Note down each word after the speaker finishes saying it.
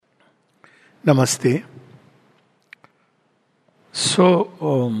Namaste.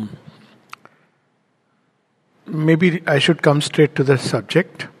 So, maybe I should come straight to the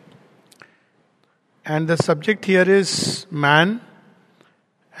subject. And the subject here is man,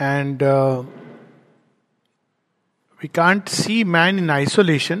 and we can't see man in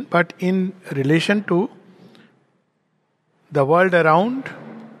isolation, but in relation to the world around,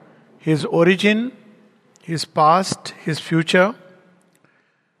 his origin, his past, his future.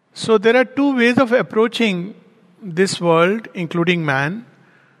 So there are two ways of approaching this world, including man.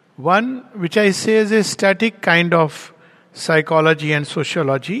 One, which I say is a static kind of psychology and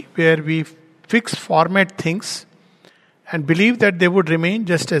sociology, where we fix format things and believe that they would remain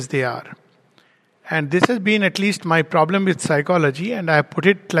just as they are. And this has been at least my problem with psychology, and I put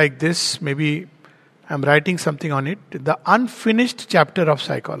it like this, maybe I'm writing something on it, the unfinished chapter of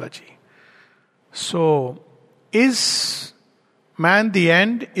psychology. So, is man the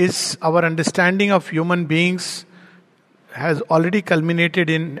end? Is our understanding of human beings has already culminated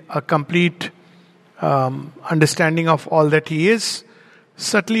in a complete understanding of all that he is?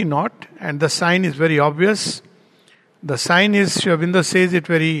 Certainly not, and the sign is very obvious. The sign is, Sri Aurobindo says it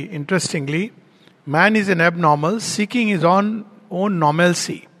very interestingly, man is an abnormal seeking his own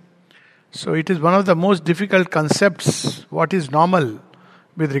normalcy. So it is one of the most difficult concepts, what is normal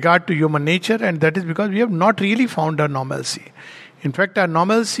with regard to human nature, and that is because we have not really found our normalcy. In fact, our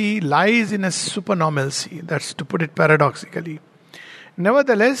normalcy lies in a supernormalcy. That's to put it paradoxically.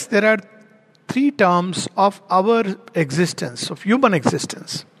 Nevertheless, there are three terms of our existence, of human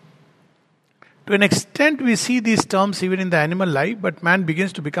existence. To an extent, we see these terms even in the animal life, but man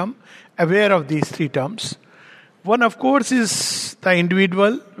begins to become aware of these three terms. One, of course, is the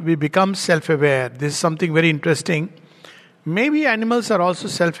individual. We become self-aware. This is something very interesting. Maybe animals are also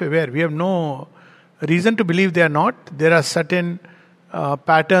self-aware. We have no reason to believe they are not. There are certain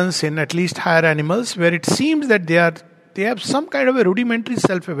patterns in at least higher animals where it seems that they have some kind of a rudimentary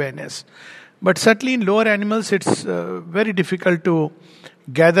self-awareness. But certainly in lower animals, it's very difficult to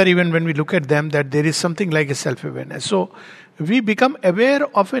gather, even when we look at them, that there is something like a self-awareness. So we become aware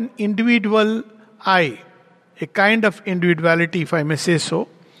of an individual I, a kind of individuality, if I may say so.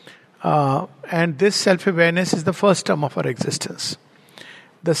 And this self-awareness is the first term of our existence.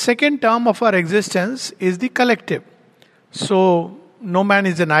 The second term of our existence is the collective. So no man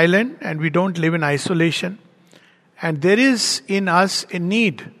is an island, and we don't live in isolation. And there is in us a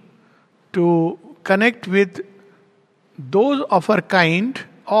need to connect with those of our kind,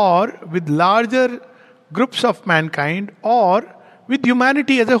 or with larger groups of mankind, or with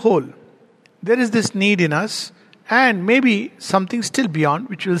humanity as a whole. There is this need in us, and maybe something still beyond,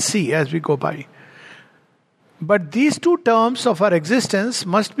 which we'll see as we go by. But these two terms of our existence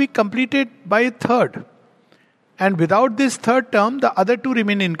must be completed by a third. And without this third term, the other two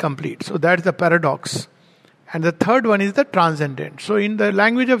remain incomplete. So that's the paradox. And the third one is the transcendent. So in the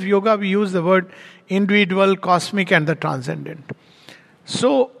language of yoga, we use the word individual, cosmic, and the transcendent.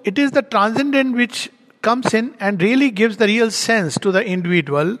 So it is the transcendent which comes in and really gives the real sense to the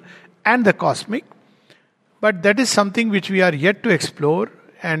individual and the cosmic. But that is something which we are yet to explore.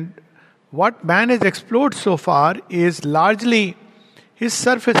 And what man has explored so far is largely his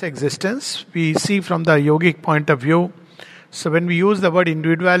surface existence. We see from the yogic point of view. So when we use the word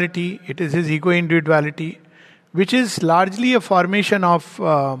individuality, it is his ego individuality, which is largely a formation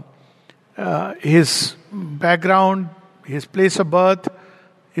of his background, his place of birth,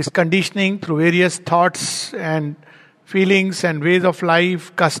 his conditioning through various thoughts and feelings and ways of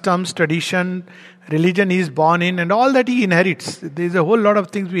life, customs, tradition, religion he is born in, and all that he inherits. There is a whole lot of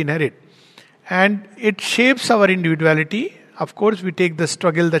things we inherit. And it shapes our individuality. Of course, we take the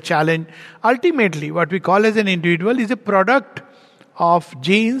struggle, the challenge. Ultimately, what we call as an individual is a product of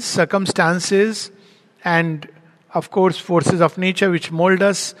genes, circumstances, and of course, forces of nature which mold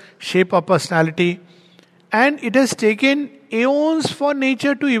us, shape our personality. And it has taken aeons for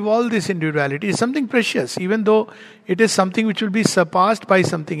nature to evolve this individuality. It's something precious, even though it is something which will be surpassed by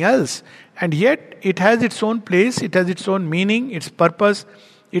something else. And yet, it has its own place, it has its own meaning, its purpose.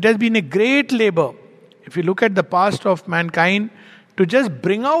 It has been a great labor, if you look at the past of mankind, to just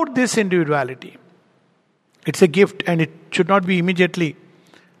bring out this individuality. It's a gift, and it should not be immediately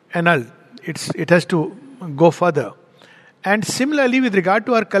annulled. It has to go further. And similarly, with regard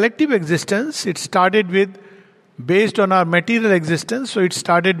to our collective existence, it started with, based on our material existence, so it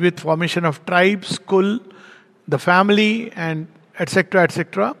started with formation of tribes, kul, the family, and etc.,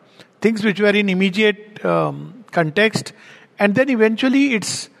 etc. Things which were in immediate context. And then eventually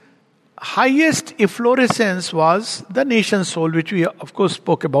its highest efflorescence was the nation soul, which we of course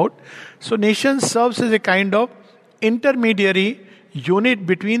spoke about. So nation serves as a kind of intermediary unit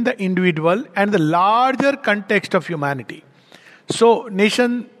between the individual and the larger context of humanity. So,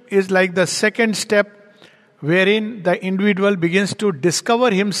 nation is like the second step wherein the individual begins to discover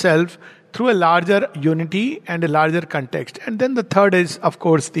himself through a larger unity and a larger context. And then the third is, of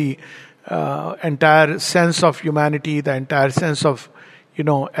course, the entire sense of humanity, the entire sense of,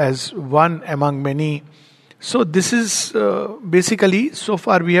 as one among many. So this is basically, so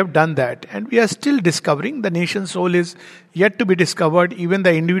far we have done that. And we are still discovering. The nation soul is yet to be discovered. Even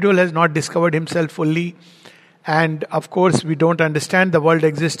the individual has not discovered himself fully. And of course, we don't understand the world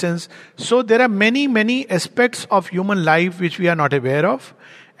existence. So there are many, many aspects of human life which we are not aware of.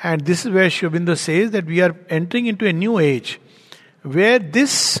 And this is where Sri Aurobindo says that we are entering into a new age where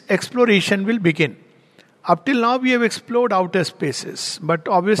this exploration will begin. Up till now, we have explored outer spaces. But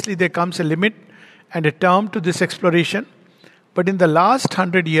obviously, there comes a limit and a term to this exploration. But in the last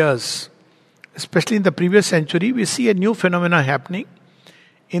 100 years, especially in the previous century, we see a new phenomena happening.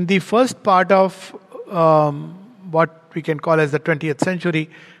 In the first part of what we can call as the 20th century,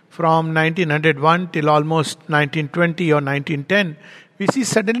 from 1901 till almost 1920 or 1910, we see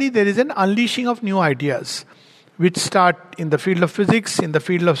suddenly there is an unleashing of new ideas, which start in the field of physics, in the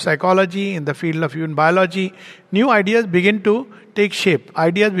field of psychology, in the field of human biology. New ideas begin to take shape,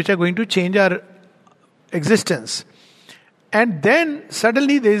 ideas which are going to change our existence. And then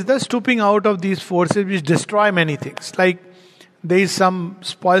suddenly there is the stooping out of these forces which destroy many things. Like there is some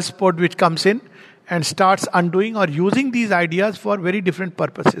spoil sport which comes in and starts undoing or using these ideas for very different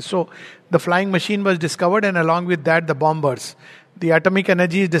purposes. So the flying machine was discovered, and along with that the bombers. The atomic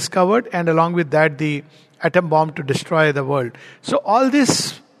energy is discovered, and along with that the atom bomb to destroy the world. So all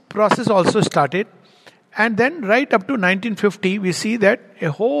this process also started. And then right up to 1950, we see that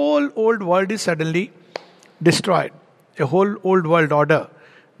a whole old world is suddenly destroyed. A whole old world order.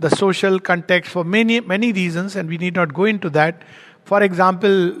 The social context, for many, many reasons, and we need not go into that. For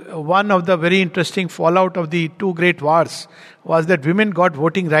example, one of the very interesting fallout of the two great wars was that women got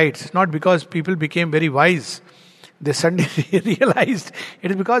voting rights, not because people became very wise. They suddenly realized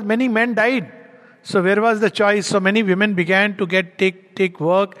it is because many men died. So where was the choice? So many women began to take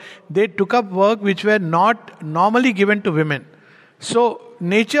work. They took up work which were not normally given to women. So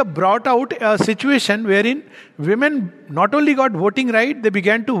nature brought out a situation wherein women not only got voting right, they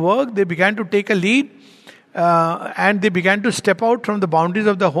began to work, they began to take a lead, and they began to step out from the boundaries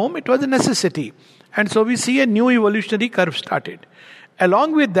of the home. It was a necessity. And so we see a new evolutionary curve started.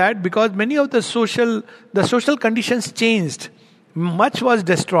 Along with that, because many of the social conditions changed, much was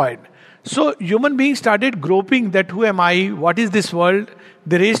destroyed. So human beings started groping that who am I, what is this world?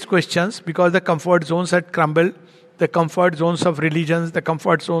 They raised questions because the comfort zones had crumbled. The comfort zones of religions, the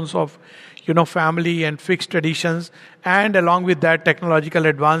comfort zones of family and fixed traditions, and along with that technological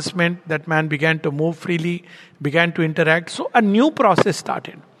advancement, that man began to move freely, began to interact. So a new process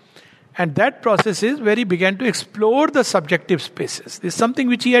started. And that process is where he began to explore the subjective spaces. This is something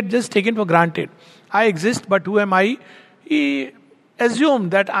which he had just taken for granted. I exist, but who am I? He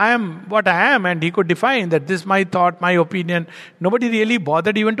assumed that I am what I am, and he could define that this is my thought, my opinion. Nobody really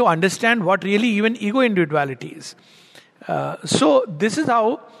bothered even to understand what really even ego individuality is. So this is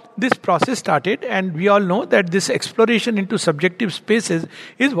how this process started, and we all know that this exploration into subjective spaces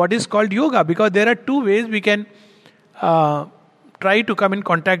is what is called yoga, because there are two ways we can try to come in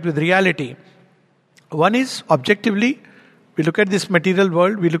contact with reality. One is objectively. We look at this material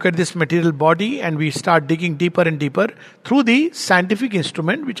world, we look at this material body, and we start digging deeper and deeper through the scientific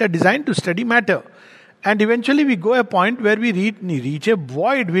instruments which are designed to study matter. And eventually we go a point where we reach a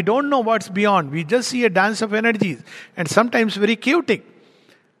void. We don't know what's beyond. We just see a dance of energies, and sometimes very chaotic.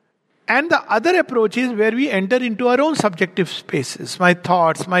 And the other approach is where we enter into our own subjective spaces. My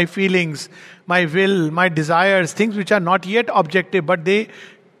thoughts, my feelings, my will, my desires, things which are not yet objective, but they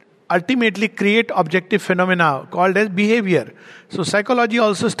ultimately create objective phenomena called as behavior. So psychology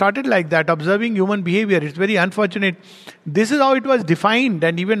also started like that, observing human behavior. It's very unfortunate. This is how it was defined.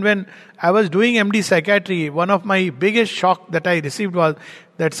 And even when I was doing MD psychiatry, one of my biggest shock that I received was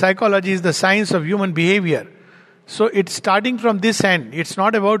that psychology is the science of human behavior. So it's starting from this end. It's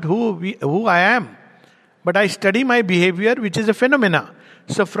not about who I am, but I study my behavior, which is a phenomena.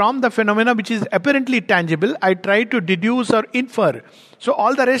 So from the phenomena which is apparently tangible, I try to deduce or infer. So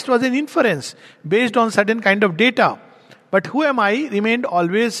all the rest was an inference based on certain kind of data. But who am I remained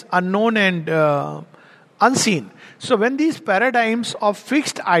always unknown and unseen. So when these paradigms of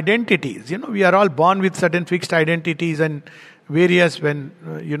fixed identities, we are all born with certain fixed identities and various, when,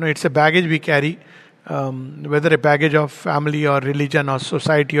 it's a baggage we carry, whether a baggage of family or religion or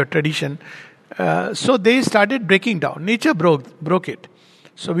society or tradition. So they started breaking down. Nature broke it.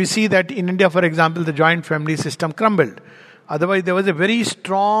 So we see that in India, for example, the joint family system crumbled. Otherwise, there was a very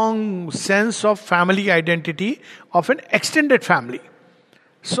strong sense of family identity of an extended family.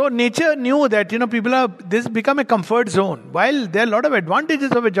 So nature knew that, this become a comfort zone. While there are a lot of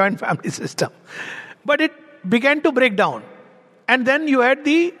advantages of a joint family system, but it began to break down. And then you had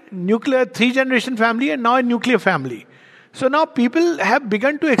the nuclear 3-generation family and now a nuclear family. So now people have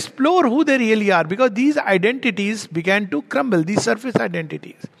begun to explore who they really are, because these identities began to crumble, these surface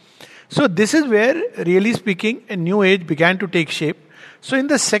identities. So this is where, really speaking, a new age began to take shape. So in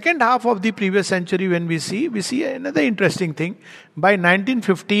the second half of the previous century, when we see another interesting thing. By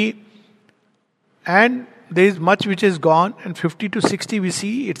 1950, and there is much which is gone, and 50 to 60 we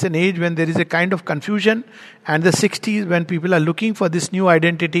see it's an age when there is a kind of confusion, and the 60s when people are looking for this new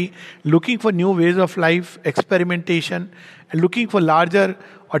identity, looking for new ways of life, experimentation, and looking for larger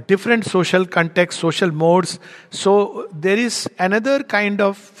or different social contexts, social modes. So there is another kind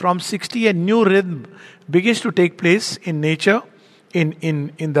of, from 60, a new rhythm begins to take place in nature, in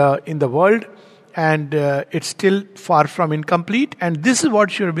the world, and it's still far from incomplete. And this is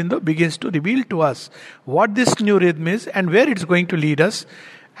what Sri Aurobindo begins to reveal to us, what this new rhythm is and where it's going to lead us,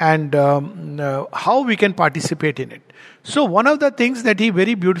 and how we can participate in it. So one of the things that he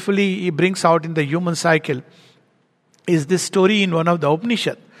very beautifully brings out in the human cycle is this story in one of the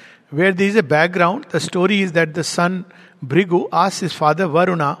Upanishad, where there is a background. The story is that the son Bhrigu asks his father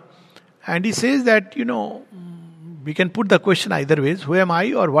Varuna, and he says that, we can put the question either ways, who am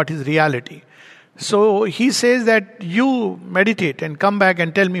I or what is reality? So he says that you meditate and come back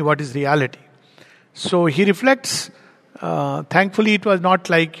and tell me what is reality. So he reflects. Thankfully it was not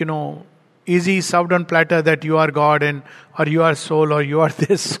like, easy served on platter that you are God or you are soul or you are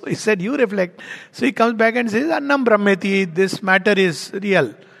this. So he said, you reflect. So he comes back and says, Annam Brahmeti, this matter is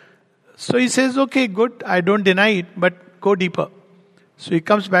real. So he says, okay, good, I don't deny it, but go deeper. So he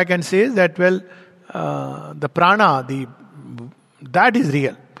comes back and says that, the prana, that is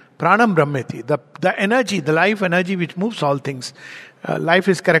real. Pranam Brahmeti, the energy, the life energy which moves all things. Life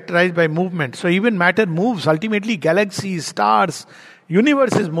is characterized by movement. So even matter moves. Ultimately, galaxies, stars,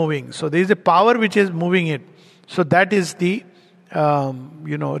 universe is moving. So there is a power which is moving it. So that is the,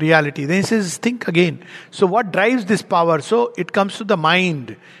 reality. Then he says, think again. So what drives this power? So it comes to the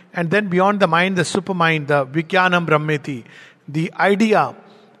mind. And then beyond the mind, the supermind, the Vijnanam Brahmeti, the idea.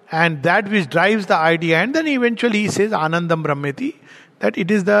 And that which drives the idea. And then eventually he says, Anandam Brahmeti, that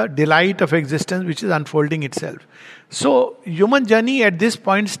it is the delight of existence which is unfolding itself. So human journey at this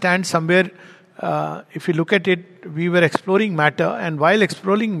point stands somewhere, if you look at it, we were exploring matter, and while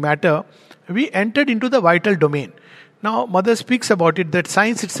exploring matter, we entered into the vital domain. Now, Mother speaks about it, that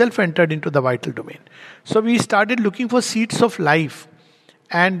science itself entered into the vital domain. So we started looking for seeds of life.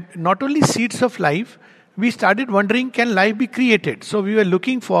 And not only seeds of life, we started wondering, can life be created? So we were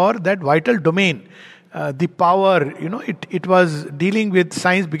looking for that vital domain. The power, it was dealing with,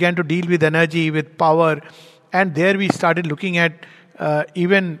 science began to deal with energy, with power. And there we started looking at,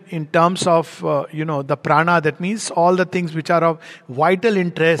 even in terms of, the prana, that means all the things which are of vital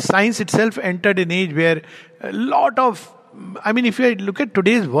interest. Science itself entered an age where a lot of, if you look at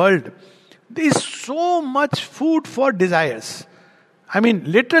today's world, there is so much food for desires.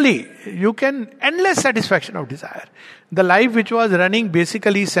 Literally, you can, endless satisfaction of desire. The life which was running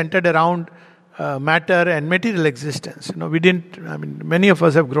basically centered around matter and material existence. Many of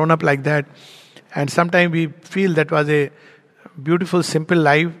us have grown up like that. And sometimes we feel that was a beautiful, simple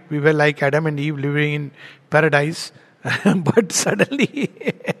life. We were like Adam and Eve living in paradise. But suddenly,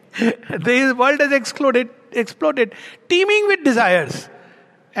 the world has exploded, teeming with desires.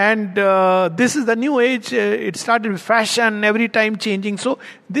 And this is the new age. It started with fashion, every time changing. So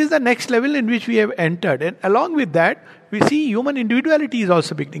this is the next level in which we have entered. And along with that, we see human individuality is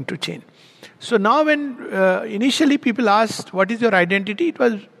also beginning to change. So now when initially people asked, what is your identity? It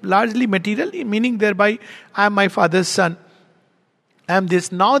was largely material, meaning thereby, I am my father's son. I am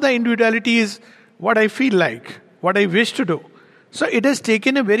this. Now the individuality is what I feel like, what I wish to do. So it has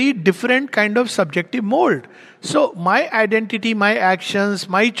taken a very different kind of subjective mold. So my identity, my actions,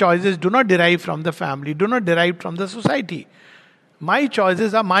 my choices do not derive from the family, do not derive from the society. My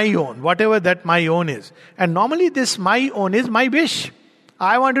choices are my own, whatever that my own is. And normally this my own is my wish.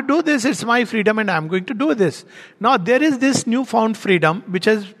 I want to do this, it's my freedom and I'm going to do this. Now there is this newfound freedom which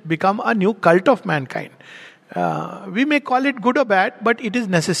has become a new cult of mankind. We may call it good or bad, but it is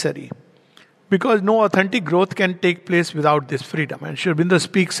necessary. Because no authentic growth can take place without this freedom. And Sri Aurobindo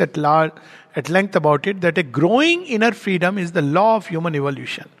speaks at length about it, that a growing inner freedom is the law of human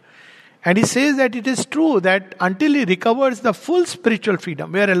evolution. And he says that it is true that until he recovers the full spiritual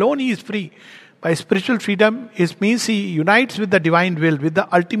freedom, where alone he is free. By spiritual freedom, it means he unites with the divine will, with the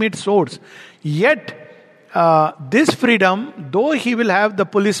ultimate source. Yet, this freedom, though he will have the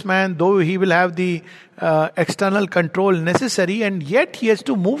policeman, though he will have the external control necessary, and yet he has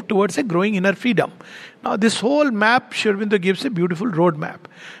to move towards a growing inner freedom. Now, this whole map, Sri Aurobindo gives a beautiful road map.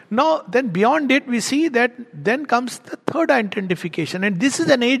 Now, then beyond it, we see that then comes the third identification. And this is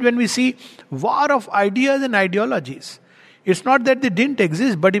an age when we see war of ideas and ideologies. It's not that they didn't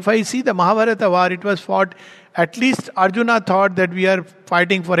exist, but if I see the Mahabharata war, it was fought, at least Arjuna thought that we are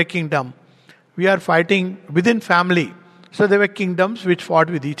fighting for a kingdom. We are fighting within family. So there were kingdoms which fought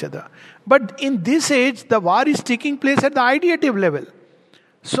with each other. But in this age, the war is taking place at the ideative level.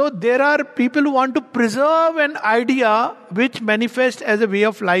 So there are people who want to preserve an idea which manifests as a way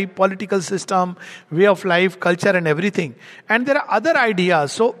of life, political system, way of life, culture and everything. And there are other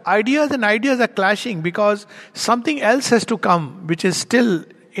ideas. So ideas and ideas are clashing because something else has to come which is still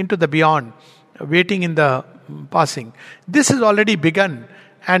into the beyond, waiting in the passing. This has already begun.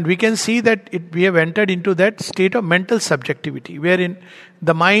 And we can see that we have entered into that state of mental subjectivity, wherein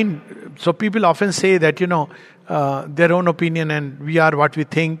the mind, so people often say that, their own opinion and we are what we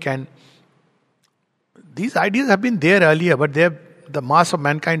think, and these ideas have been there earlier, but the mass of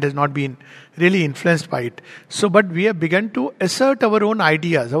mankind has not been really influenced by it. So, but we have begun to assert our own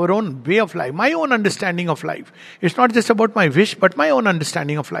ideas, our own way of life, my own understanding of life. It's not just about my wish, but my own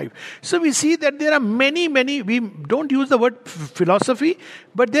understanding of life. So we see that there are many, we don't use the word philosophy,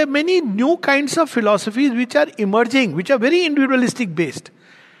 but there are many new kinds of philosophies which are emerging, which are very individualistic based.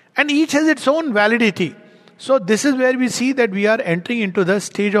 And each has its own validity. So this is where we see that we are entering into the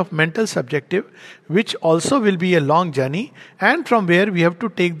stage of mental subjective, which also will be a long journey, and from where we have to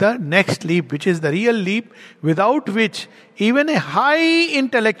take the next leap, which is the real leap, without which even a high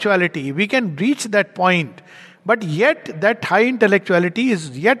intellectuality, we can reach that point, but yet that high intellectuality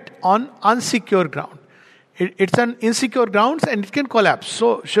is yet on unsecure ground. It's an insecure grounds and it can collapse.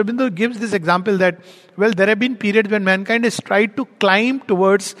 So Sri Aurobindo gives this example that, there have been periods when mankind has tried to climb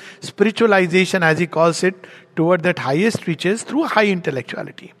towards spiritualization, as he calls it, toward that highest reaches through high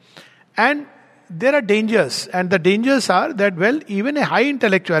intellectuality. And there are dangers, and the dangers are that, even a high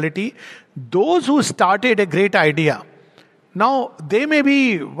intellectuality, those who started a great idea, now they may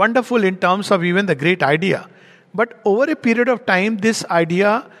be wonderful in terms of even the great idea, but over a period of time, this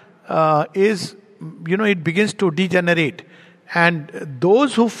idea it begins to degenerate. And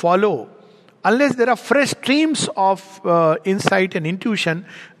those who follow, unless there are fresh streams of insight and intuition,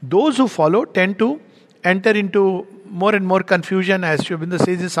 those who follow tend to enter into more and more confusion. As Sri Aurobindo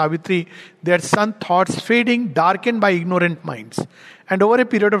says in Savitri, their sun thoughts fading, darkened by ignorant minds. And over a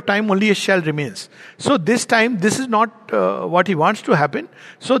period of time, only a shell remains. So this time, this is not what he wants to happen.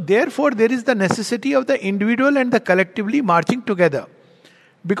 So therefore, there is the necessity of the individual and the collectively marching together.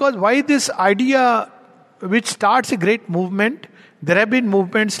 Because why this idea which starts a great movement, there have been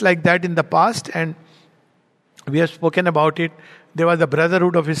movements like that in the past, and we have spoken about it. There was the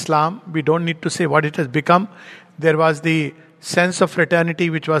Brotherhood of Islam. We don't need to say what it has become. There was the sense of fraternity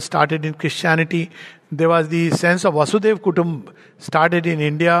which was started in Christianity. There was the sense of Vasudev Kutumb started in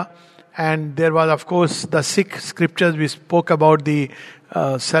India. And there was, of course, the Sikh scriptures. We spoke about the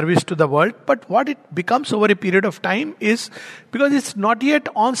service to the world. But what it becomes over a period of time is, because it's not yet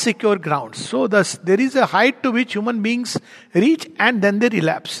on secure grounds. So there is a height to which human beings reach and then they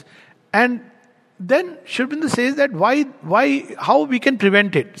relapse. And then Sri Aurobindo says that how we can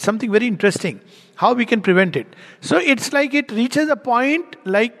prevent it. Something very interesting. How we can prevent it. So it's like it reaches a point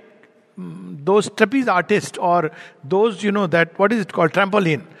like those trapeze artists, or those, that, what is it called?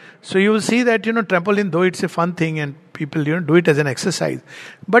 Trampoline. So you will see that, trampoline, though it's a fun thing and people, do it as an exercise.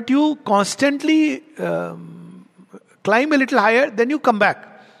 But you constantly climb a little higher, then you come back.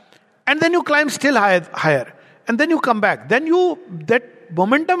 And then you climb still higher. And then you come back. Then that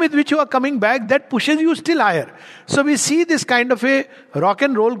momentum with which you are coming back, that pushes you still higher. So we see this kind of a rock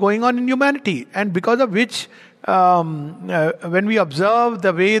and roll going on in humanity. And because of which, when we observe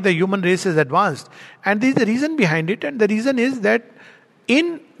the way the human race has advanced, and there is a reason behind it, and the reason is that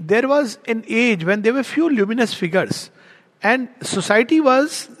there was an age when there were few luminous figures, and society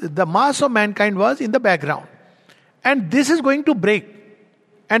the mass of mankind was in the background, and this is going to break,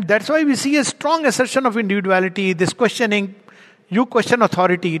 and that's why we see a strong assertion of individuality, this questioning. You question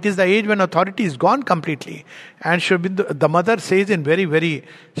authority. It is the age when authority is gone completely. And Sri Aurobindo, the mother, says in very, very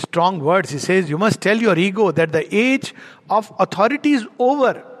strong words, he says, you must tell your ego that the age of authority is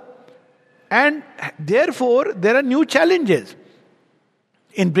over. And therefore, there are new challenges.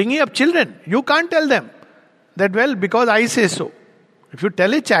 In bringing up children, you can't tell them that, because I say so. If you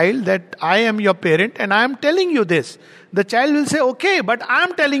tell a child that I am your parent and I am telling you this, the child will say, okay, but I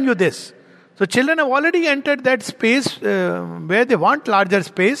am telling you this. So children have already entered that space where they want larger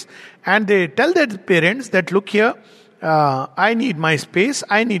space, and they tell their parents that, look here, I need my space,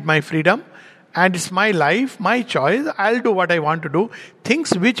 I need my freedom, and it's my life, my choice, I'll do what I want to do.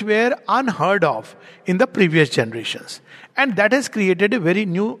 Things which were unheard of in the previous generations. And that has created a very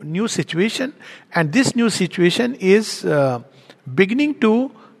new situation. And this new situation is beginning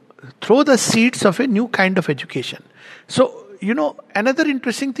to throw the seeds of a new kind of education. So, another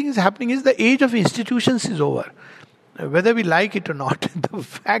interesting thing is happening is the age of institutions is over. Whether we like it or not, the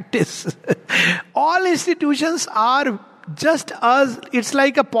fact is, all institutions are just as, it's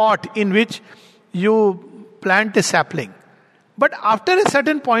like a pot in which you plant a sapling. But after a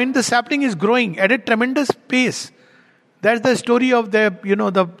certain point, the sapling is growing at a tremendous pace. That's the story of the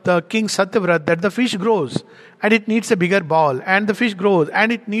king Satyavrat, that the fish grows and it needs a bigger bowl, and the fish grows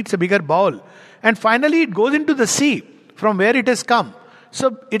and it needs a bigger bowl. And finally it goes into the sea from where it has come.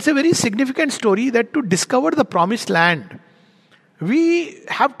 So it's a very significant story that to discover the promised land, we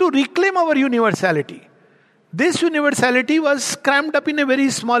have to reclaim our universality. This universality was crammed up in a very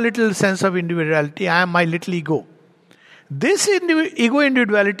small little sense of individuality. I am my little ego. This ego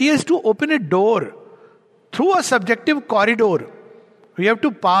individuality is to open a door through a subjective corridor. We have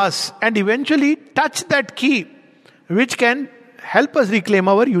to pass and eventually touch that key which can help us reclaim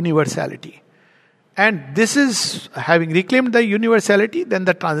our universality. And this is, having reclaimed the universality, then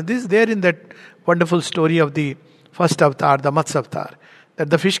this is there in that wonderful story of the first avatar, the Matsya avatar. That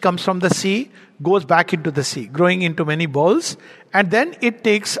the fish comes from the sea, goes back into the sea, growing into many bowls, and then it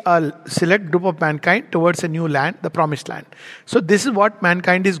takes a select group of mankind towards a new land, the promised land. So this is what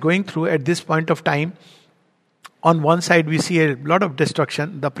mankind is going through at this point of time. On one side we see a lot of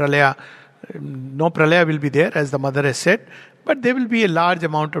destruction, the pralaya. No pralaya will be there, as the mother has said, but there will be a large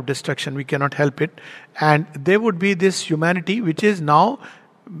amount of destruction, we cannot help it. And there would be this humanity which is now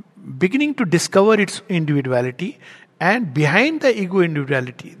beginning to discover its individuality. And behind the ego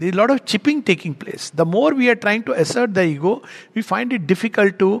individuality, there is a lot of chipping taking place. The more we are trying to assert the ego, we find it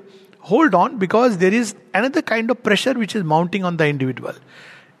difficult to hold on, because there is another kind of pressure which is mounting on the individual.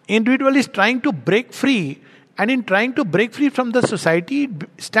 Individual is trying to break free, and in trying to break free from the society, it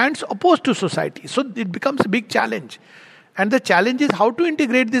stands opposed to society. So it becomes a big challenge. And the challenge is how to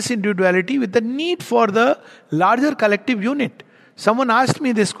integrate this individuality with the need for the larger collective unit. Someone asked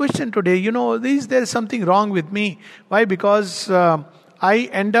me this question today, is there something wrong with me? Why? Because I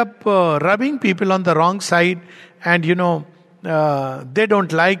end up rubbing people on the wrong side, and they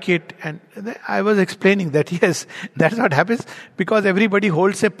don't like it. And I was explaining that yes, that's what happens, because everybody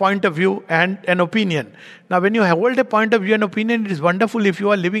holds a point of view and an opinion. Now when you hold a point of view and opinion, it is wonderful if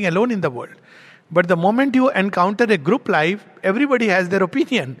you are living alone in the world. But the moment you encounter a group life, everybody has their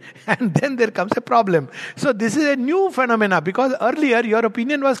opinion, and then there comes a problem. So this is a new phenomena, because earlier your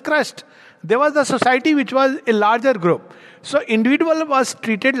opinion was crushed. There was the society which was a larger group. So individual was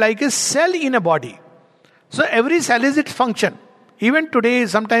treated like a cell in a body. So every cell is its function. Even today,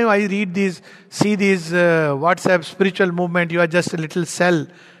 sometimes I see these WhatsApp spiritual movement, you are just a little cell.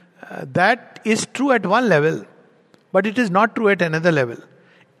 That is true at one level, but it is not true at another level.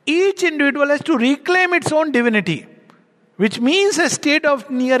 Each individual has to reclaim its own divinity, which means a state of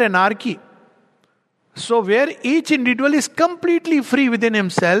near anarchy. So where each individual is completely free within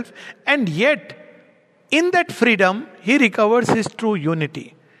himself, and yet in that freedom he recovers his true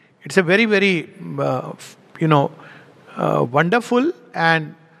unity. It's a very, very wonderful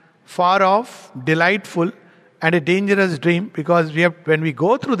and far off, delightful and a dangerous dream, because when we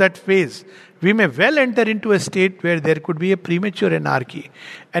go through that phase, we may well enter into a state where there could be a premature anarchy.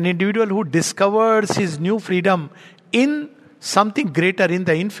 An individual who discovers his new freedom in something greater, in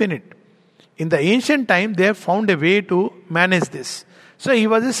the infinite. In the ancient time, they have found a way to manage this. So he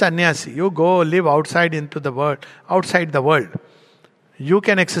was a sannyasi. You go live outside the world. You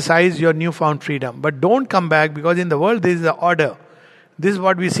can exercise your newfound freedom, but don't come back, because in the world there is an order. This is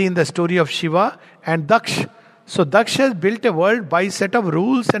what we see in the story of Shiva and Daksh. So Daksh has built a world by a set of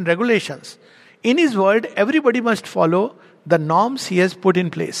rules and regulations. In his world, everybody must follow the norms he has put in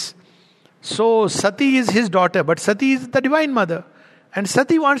place. So Sati is his daughter, but Sati is the divine mother. And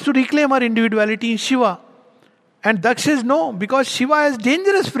Sati wants to reclaim her individuality in Shiva. And Daksh says no, because Shiva has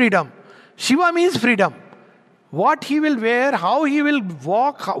dangerous freedom. Shiva means freedom. What he will wear, how he will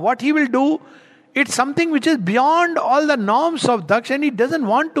walk, what he will do, it's something which is beyond all the norms of Daksh, and he doesn't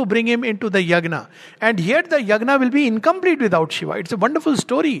want to bring him into the yagna. And yet the yagna will be incomplete without Shiva. It's a wonderful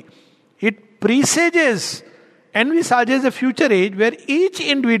story. It presages, envisages a future age where each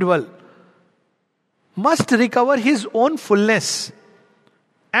individual must recover his own fullness.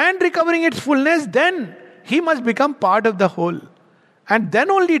 And recovering its fullness, then he must become part of the whole. And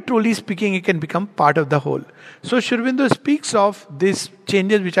then only, truly speaking, it can become part of the whole. So Sri Aurobindo speaks of these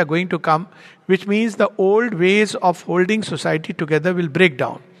changes which are going to come, which means the old ways of holding society together will break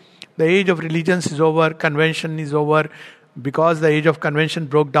down. The age of religions is over, convention is over. Because the age of convention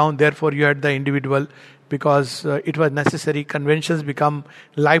broke down, therefore you had the individual, because it was necessary. Conventions become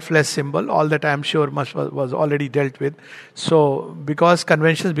lifeless symbol. All that I am sure was already dealt with. So because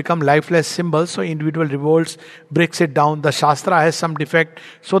conventions become lifeless symbols, so individual revolts, breaks it down. The Shastra has some defect,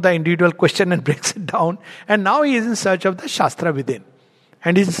 so the individual question and breaks it down. And now he is in search of the Shastra within.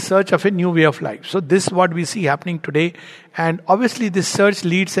 And is in search of a new way of life. So this is what we see happening today. And obviously this search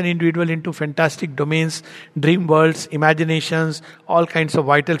leads an individual into fantastic domains, dream worlds, imaginations, all kinds of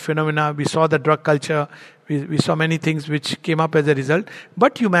vital phenomena. We saw the drug culture. We saw many things which came up as a result.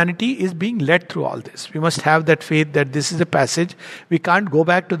 But humanity is being led through all this. We must have that faith that this is a passage. We can't go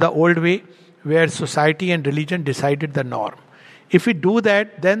back to the old way where society and religion decided the norm. If we do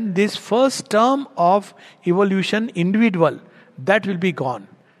that, then this first term of evolution, individual, that will be gone.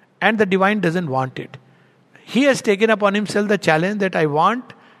 And the divine doesn't want it. He has taken upon himself the challenge that I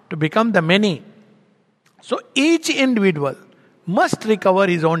want to become the many. So each individual must recover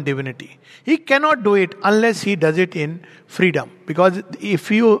his own divinity. He cannot do it unless he does it in freedom. Because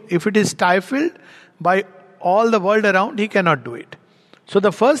if it is stifled by all the world around, he cannot do it. So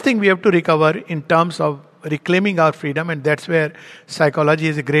the first thing we have to recover in terms of reclaiming our freedom, and that's where psychology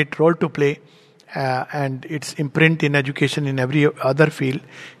has a great role to play, and its imprint in education in every other field,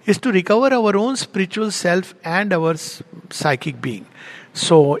 is to recover our own spiritual self and our psychic being.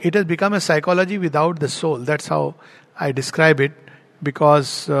 So it has become a psychology without the soul. That's how I describe it,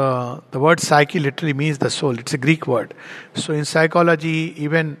 because the word psyche literally means the soul. It's a Greek word. So in psychology,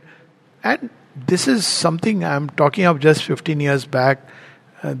 even, and this is something I'm talking of just 15 years back,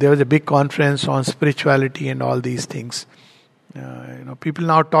 there was a big conference on spirituality and all these things. People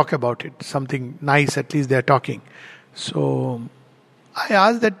now talk about it. Something nice, at least they are talking. So I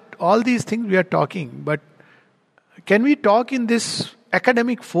ask that all these things we are talking, but can we talk in this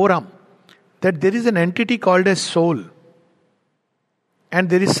academic forum that there is an entity called as soul, and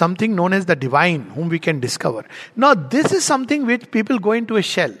there is something known as the divine whom we can discover? Now this is something which people go into a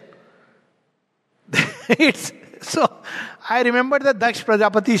shell. So I remember the Daksh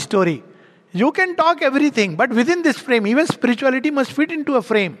Prajapati story. You can talk everything, but within this frame, even spirituality must fit into a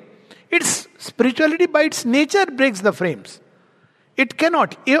frame. It's spirituality by its nature breaks the frames. It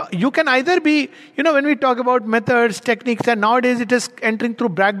cannot. You can either be, when we talk about methods, techniques, and nowadays it is entering through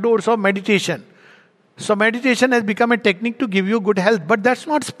back doors of meditation. So meditation has become a technique to give you good health, but that's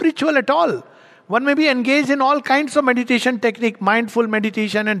not spiritual at all. One may be engaged in all kinds of meditation technique, mindful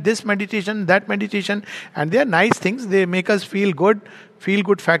meditation and this meditation, that meditation, and they are nice things. They make us feel good. Feel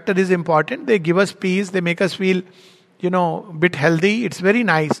good factor is important. They give us peace. They make us feel, a bit healthy. It's very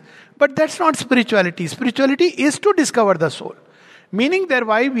nice. But that's not spirituality. Spirituality is to discover the soul. Meaning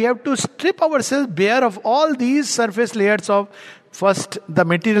thereby we have to strip ourselves bare of all these surface layers of first the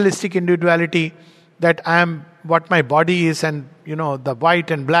materialistic individuality, that I am what my body is, and the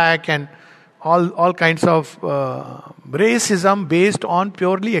white and black and all kinds of racism based on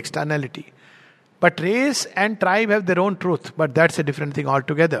purely externality. But race and tribe have their own truth, but that's a different thing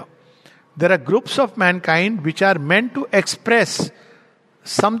altogether. There are groups of mankind which are meant to express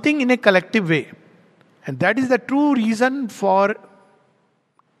something in a collective way. And that is the true reason for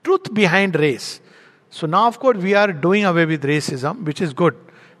truth behind race. So now, of course, we are doing away with racism, which is good,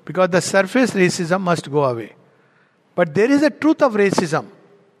 because the surface racism must go away. But there is a truth of racism.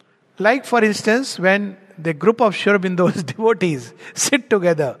 Like, for instance, when the group of Sri Aurobindo's devotees sit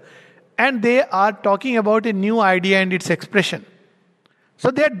together and they are talking about a new idea and its expression. So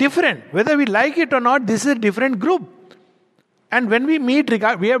they are different. Whether we like it or not, this is a different group. And when we meet,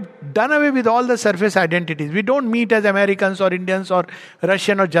 we have done away with all the surface identities. We don't meet as Americans or Indians or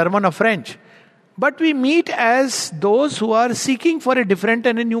Russian or German or French. But we meet as those who are seeking for a different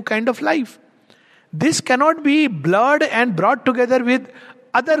and a new kind of life. This cannot be blurred and brought together with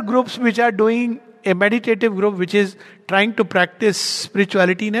other groups which are doing a meditative group which is trying to practice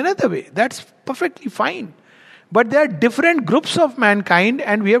spirituality in another way. That's perfectly fine. But there are different groups of mankind,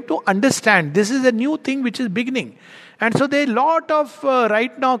 and we have to understand this is a new thing which is beginning. And so there is a lot of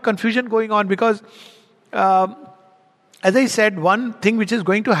right now confusion going on, because as I said, one thing which is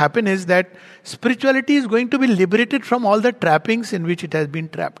going to happen is that spirituality is going to be liberated from all the trappings in which it has been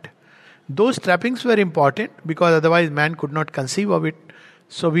trapped. Those trappings were important because otherwise man could not conceive of it.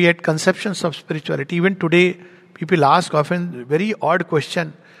 So we had conceptions of spirituality. Even today, people ask often very odd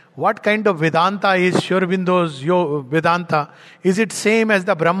question. What kind of Vedanta is Sri Aurobindo's Vedanta? Is it same as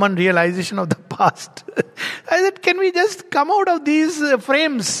the Brahman realization of the past? I said, can we just come out of these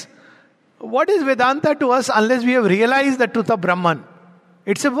frames? What is Vedanta to us unless we have realized the truth of Brahman?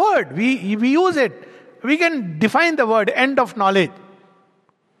 It's a word. We use it. We can define the word, end of knowledge.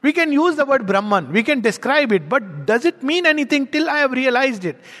 We can use the word Brahman. We can describe it. But does it mean anything till I have realized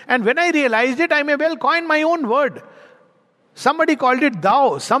it? And when I realized it, I may well coin my own word. Somebody called it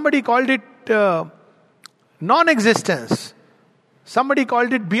thou. Somebody called it non-existence. Somebody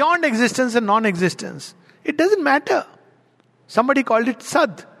called it beyond existence and non-existence. It doesn't matter. Somebody called it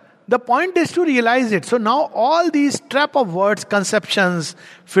sad. The point is to realize it. So now all these trap of words, conceptions,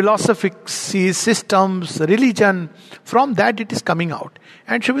 philosophies, systems, religion, from that it is coming out.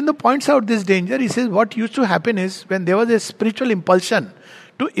 And Sri Aurobindo points out this danger. He says what used to happen is when there was a spiritual impulsion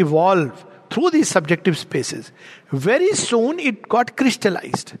to evolve through these subjective spaces, very soon it got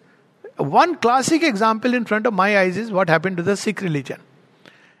crystallized. One classic example in front of my eyes is what happened to the Sikh religion.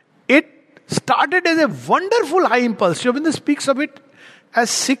 It started as a wonderful high impulse. Sri Aurobindo speaks of it as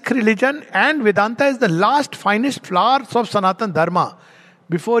Sikh religion and Vedanta is the last finest flowers of Sanatan Dharma.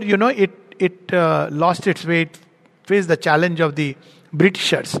 Before, it lost its way, it faced the challenge of the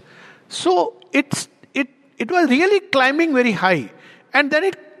Britishers. So it was really climbing very high. And then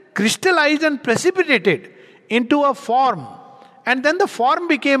it crystallized and precipitated into a form. And then the form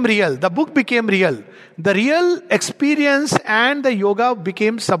became real. The book became real. The real experience and the yoga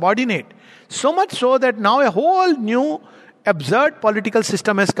became subordinate. So much so that now a whole new absurd political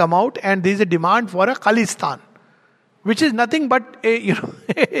system has come out and there is a demand for a Khalistan, which is nothing but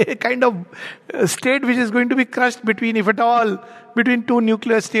a kind of state which is going to be crushed between, if at all, between two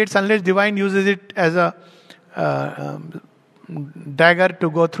nuclear states unless divine uses it as a dagger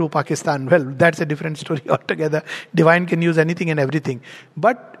to go through Pakistan. Well, that's a different story altogether. Divine can use anything and everything.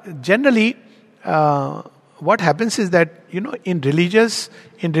 But generally, what happens is that, in religion,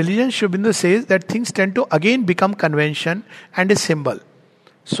 Sri Aurobindo says that things tend to again become convention and a symbol.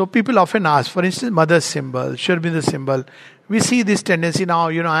 So people often ask, for instance, mother's symbol, Sri Aurobindo's symbol. We see this tendency now,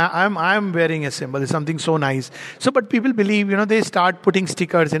 I'm wearing a symbol, it's something so nice. So, but people believe, they start putting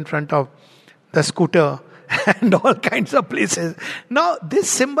stickers in front of the scooter and all kinds of places. Now, this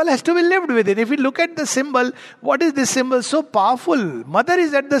symbol has to be lived with it. If you look at the symbol, what is this symbol? So powerful. Mother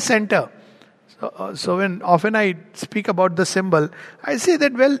is at the center. So when often I speak about the symbol, I say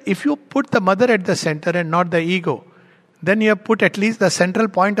that, well, if you put the mother at the center and not the ego, then you have put at least the central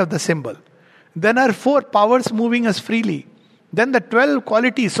point of the symbol. Then our 4 powers moving us freely. Then the 12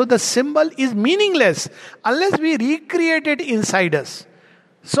 qualities. So the symbol is meaningless unless we recreate it inside us.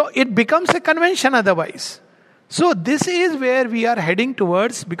 So it becomes a convention otherwise. So this is where we are heading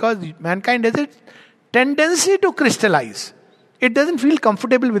towards, because mankind has a tendency to crystallize. It doesn't feel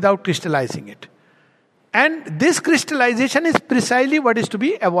comfortable without crystallizing it. And this crystallization is precisely what is to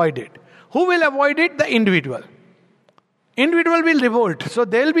be avoided. Who will avoid it? The individual. Individual will revolt. So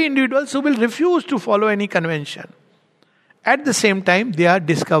there will be individuals who will refuse to follow any convention. At the same time, they are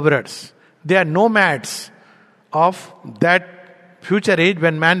discoverers. They are nomads of that future age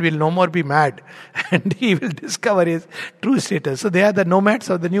when man will no more be mad and he will discover his true status. So they are the nomads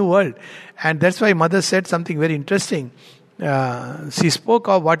of the new world. And that's why Mother said something very interesting. She spoke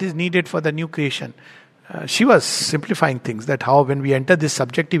of what is needed for the new creation. She was simplifying things, that how when we enter this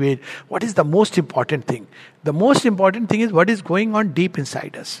subjective age, what is the most important thing? The most important thing is what is going on deep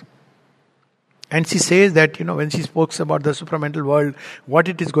inside us. And she says that, when she speaks about the supramental world, what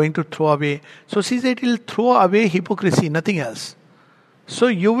it is going to throw away. So she said it will throw away hypocrisy, nothing else. So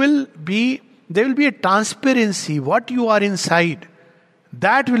there will be a transparency, what you are inside,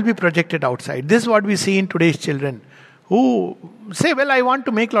 that will be projected outside. This is what we see in today's children, who say, well, I want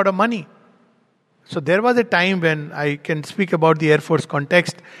to make a lot of money. So there was a time when I can speak about the Air Force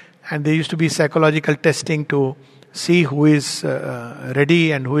context, and there used to be psychological testing to see who is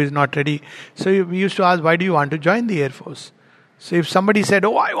ready and who is not ready. So we used to ask, why do you want to join the Air Force? So if somebody said,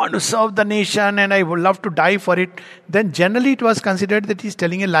 oh, I want to serve the nation and I would love to die for it, then generally it was considered that he's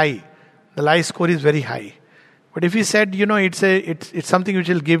telling a lie. The lie score is very high. But if he said, it's something which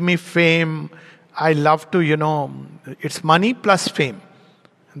will give me fame, I love to, it's money plus fame.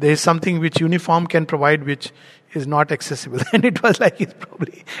 There is something which uniform can provide which is not accessible. And it was like it's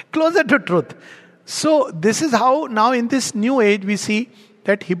probably closer to truth. So this is how now in this new age we see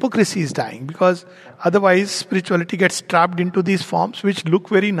that hypocrisy is dying, because otherwise spirituality gets trapped into these forms which look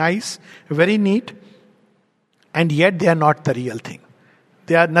very nice, very neat, and yet they are not the real thing.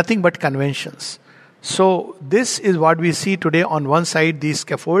 They are nothing but conventions. So this is what we see today. On one side, these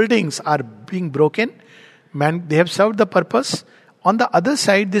scaffoldings are being broken. They have served the purpose. On the other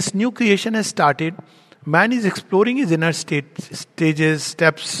side, this new creation has started. Man is exploring his stages,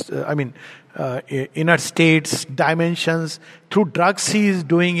 steps, inner states, dimensions. Through drugs he is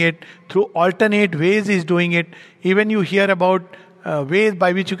doing it. Through alternate ways he is doing it. Even you hear about ways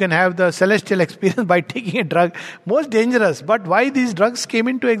by which you can have the celestial experience by taking a drug. Most dangerous. But why these drugs came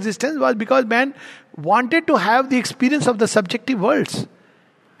into existence was because man wanted to have the experience of the subjective worlds.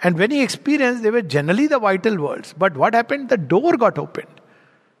 And when he experienced, they were generally the vital worlds. But what happened? The door got opened.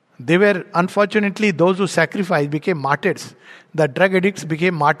 They were, unfortunately, those who sacrificed became martyrs. The drug addicts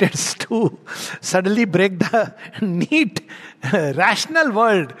became martyrs to suddenly break the neat, rational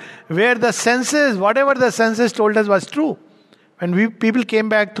world where the senses, whatever the senses told us was true. When people came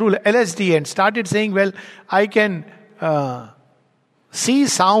back through LSD and started saying, well, I can see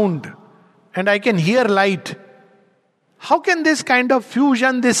sound and I can hear light. How can this kind of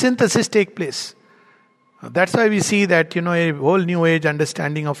fusion, this synthesis take place? That's why we see that, a whole new age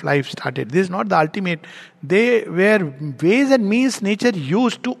understanding of life started. This is not the ultimate. They were ways and means nature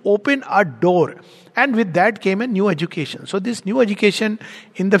used to open a door. And with that came a new education. So this new education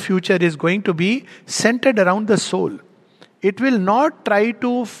in the future is going to be centered around the soul. It will not try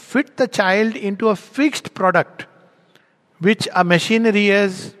to fit the child into a fixed product which a machinery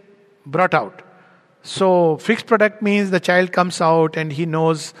has brought out. So fixed product means the child comes out and he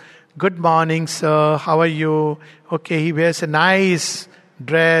knows, good morning sir, how are you? Okay, he wears a nice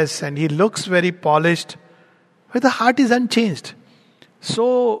dress and he looks very polished, but the heart is unchanged.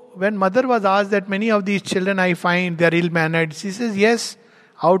 So when mother was asked that many of these children I find they are ill-mannered, she says, yes,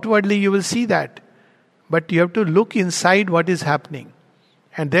 outwardly you will see that, but you have to look inside what is happening.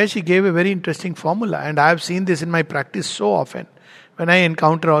 And there she gave a very interesting formula, and I have seen this in my practice so often when I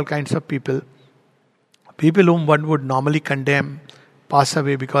encounter all kinds of people whom one would normally condemn, pass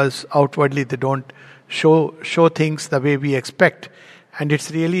away because outwardly they don't show things the way we expect. And it's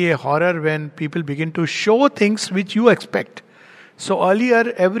really a horror when people begin to show things which you expect. So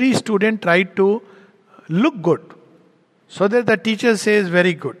earlier every student tried to look good so that the teacher says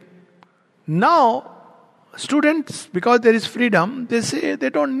very good. Now students, because there is freedom, they say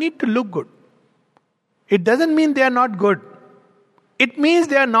they don't need to look good. It doesn't mean they are not good. It means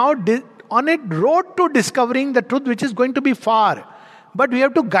they are now on a road to discovering the truth which is going to be far. But we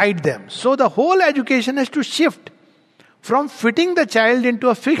have to guide them. So the whole education has to shift from fitting the child into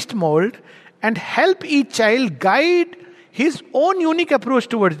a fixed mold and help each child guide his own unique approach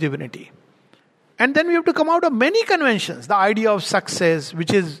towards divinity. And then we have to come out of many conventions. The idea of success,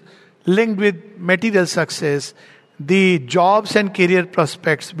 which is linked with material success, the jobs and career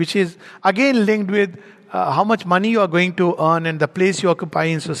prospects, which is again linked with how much money you are going to earn and the place you occupy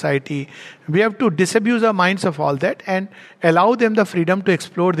in society. We have to disabuse our minds of all that and allow them the freedom to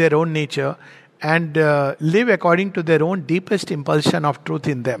explore their own nature and live according to their own deepest impulsion of truth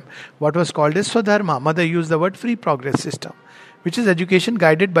in them. What was called as Swadharma. Mother used the word free progress system, which is education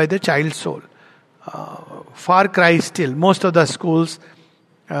guided by the child's soul. Far cry still. Most of the schools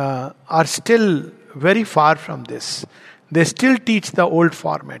are still very far from this. They still teach the old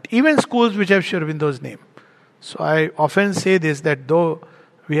format. Even schools which have Sri Aurobindo's name. So I often say this, that though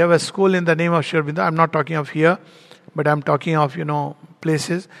we have a school in the name of Sri Aurobindo, I'm not talking of here, but I'm talking of,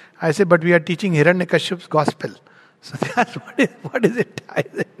 places. I say, but we are teaching Hiranyakaship's gospel. So that's what is it?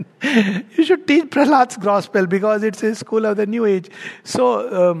 You should teach Prahlad's gospel because it's a school of the new age.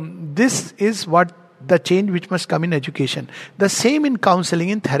 So this is what the change which must come in education. The same in counseling,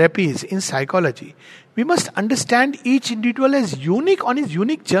 in therapies, in psychology. We must understand each individual as unique on his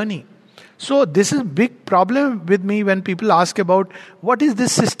unique journey. So this is a big problem with me when people ask about what is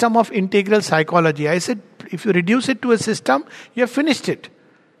this system of integral psychology. I said, if you reduce it to a system, you have finished it.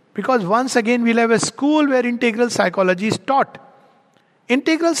 Because once again we'll have a school where integral psychology is taught.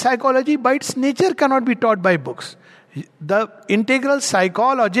 Integral psychology by its nature cannot be taught by books. The integral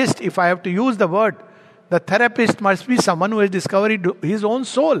psychologist, if I have to use the word, the therapist must be someone who has discovered his own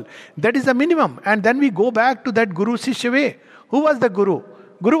soul. That is the minimum. And then we go back to that Guru Sishya way. Who was the Guru?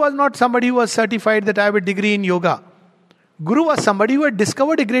 Guru was not somebody who was certified that I have a degree in yoga. Guru was somebody who had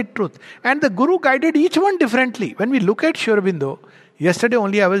discovered a great truth. And the Guru guided each one differently. When we look at Sri Aurobindo, yesterday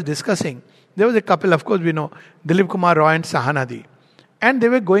only I was discussing, there was a couple, of course we know, Dilip Kumar Roy and Sahanadi. And they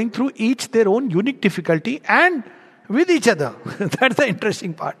were going through each their own unique difficulty and with each other. That's the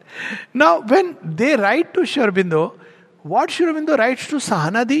interesting part. Now, when they write to Sri Aurobindo, what Sri Aurobindo writes to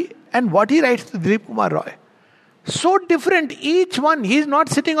Sahanadi and what he writes to Dilip Kumar Roy, so different. Each one, he is not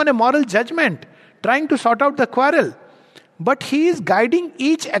sitting on a moral judgment, trying to sort out the quarrel, but he is guiding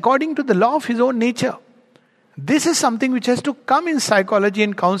each according to the law of his own nature. This is something which has to come in psychology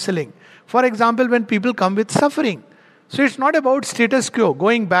and counseling. For example, when people come with suffering. So it's not about status quo,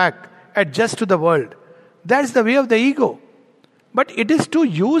 going back, adjust to the world. That's the way of the ego. But it is to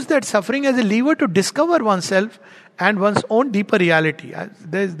use that suffering as a lever to discover oneself and one's own deeper reality.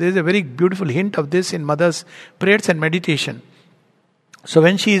 There's a very beautiful hint of this in Mother's prayers and meditation. So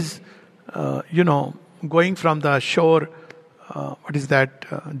when she's, going from the shore,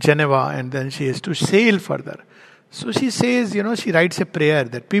 Geneva, and then she has to sail further. So she says, she writes a prayer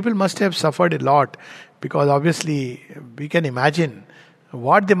that people must have suffered a lot, because obviously we can imagine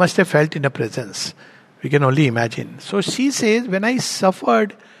what they must have felt in a presence. We can only imagine. So she says, when I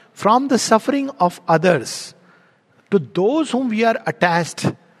suffered from the suffering of others to those whom we are attached,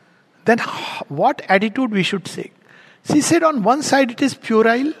 then what attitude we should take? She said, on one side it is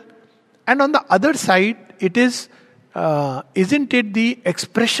puerile, and on the other side it is, isn't it the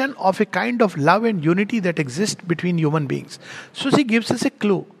expression of a kind of love and unity that exists between human beings? So she gives us a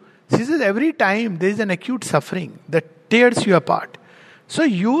clue. She says, every time there is an acute suffering that tears you apart, so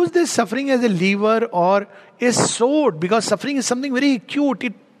use this suffering as a lever or a sword, because suffering is something very acute.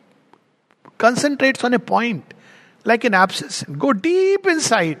 It concentrates on a point, like an abscess. Go deep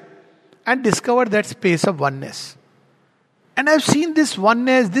inside and discover that space of oneness. And I've seen this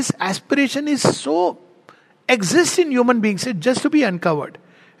oneness, this aspiration is so exists in human beings, it's just to be uncovered.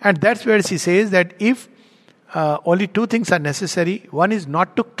 And that's where she says that if only two things are necessary. One is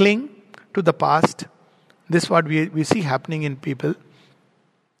not to cling to the past. This is what we see happening in people.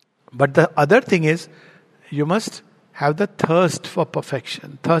 But the other thing is, you must have the thirst for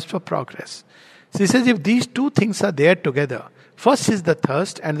perfection, thirst for progress. She says if these two things are there together, first is the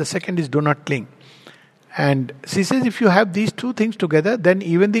thirst and the second is do not cling. And she says if you have these two things together, then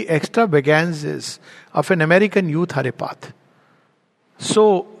even the extravagances of an American youth are a path.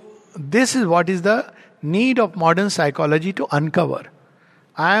 So this is what is the need of modern psychology to uncover.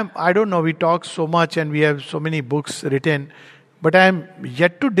 I don't know, we talk so much and we have so many books written, but I am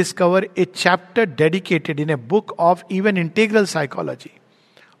yet to discover a chapter dedicated in a book of even integral psychology.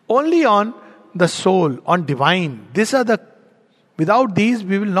 Only on the soul, on divine. Without these,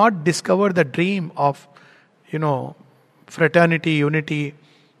 we will not discover the dream of, fraternity, unity,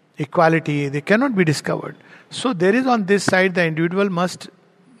 equality. They cannot be discovered. So there is on this side, the individual must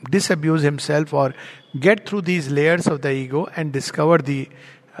disabuse himself or get through these layers of the ego and discover the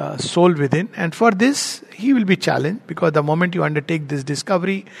soul within. And for this, he will be challenged, because the moment you undertake this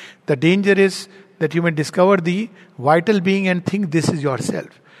discovery, the danger is that you may discover the vital being and think this is yourself.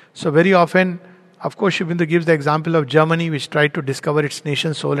 So very often, of course, Sri Aurobindo gives the example of Germany, which tried to discover its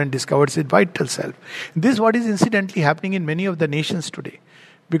nation soul and discovers its vital self. This is what is incidentally happening in many of the nations today.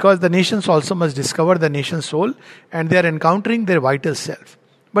 Because the nations also must discover the nation soul, and they are encountering their vital self.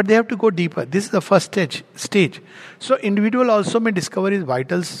 But they have to go deeper. This is the first stage. So individual also may discover his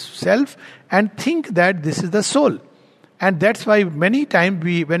vital self and think that this is the soul. And that's why many times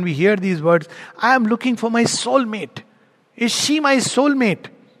when we hear these words, I am looking for my soulmate. Is she my soulmate?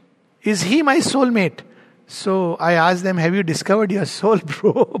 Is he my soulmate? So I ask them, have you discovered your soul,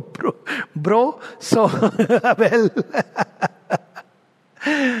 bro? So, well,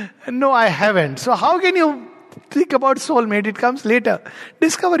 no, I haven't. So how can you think about soulmate? It comes later.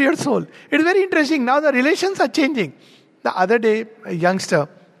 Discover your soul. It's very interesting. Now the relations are changing. The other day, a youngster,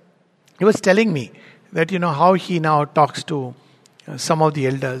 he was telling me that, how he now talks to some of the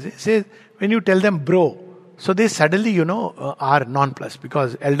elders. He says, when you tell them bro, so they suddenly, are nonplussed,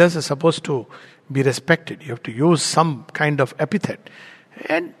 because elders are supposed to be respected. You have to use some kind of epithet.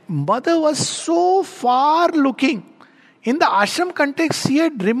 And mother was so far looking. In the ashram context, she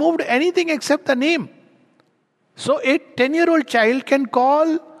had removed anything except the name. So a 10-year-old child can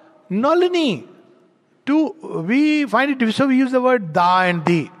call Nalini. We find it difficult, so we use the word da and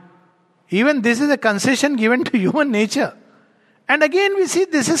di. Even this is a concession given to human nature. And again we see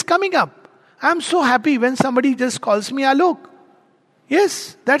this is coming up. I'm so happy when somebody just calls me Alok.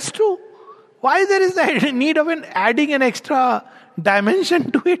 Yes, that's true. Why there is the need of adding an extra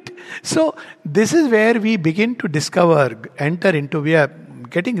dimension to it? So this is where we begin to we are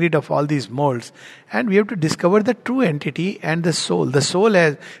getting rid of all these molds, and we have to discover the true entity and the soul. The soul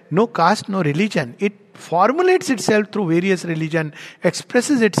has no caste, no religion. It formulates itself through various religion,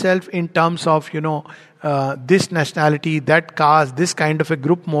 expresses itself in terms of, this nationality, that caste, this kind of a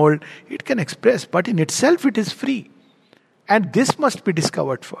group mold. It can express, but in itself it is free. And this must be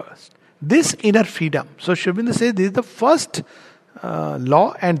discovered first. This inner freedom. So Sri Aurobindo says this is the first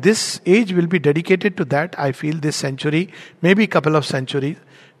law, and this age will be dedicated to that. I feel this century, maybe a couple of centuries,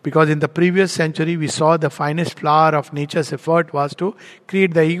 because in the previous century we saw the finest flower of nature's effort was to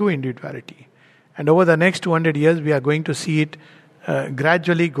create the ego individuality. And over the next 200 years we are going to see it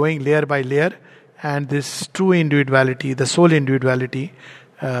gradually going layer by layer, and this true individuality, the soul individuality,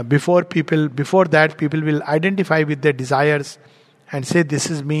 Before that, people will identify with their desires and say, this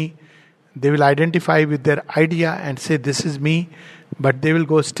is me. They will identify with their idea and say, this is me. But they will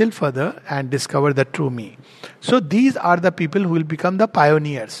go still further and discover the true me. So these are the people who will become the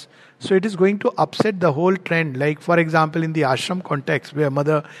pioneers. So it is going to upset the whole trend. Like, for example, in the ashram context, where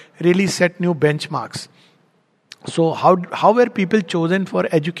mother really set new benchmarks. So how were people chosen for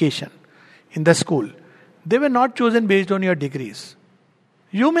education in the school? They were not chosen based on your degrees.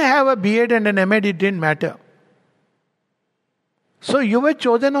 You may have a B.Ed and an M.Ed, it didn't matter. So you were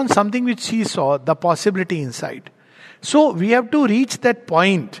chosen on something which she saw, the possibility inside. So we have to reach that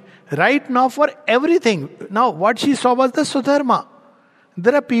point right now for everything. Now what she saw was the Swadharma.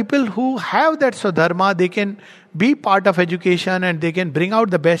 There are people who have that Swadharma, they can be part of education and they can bring out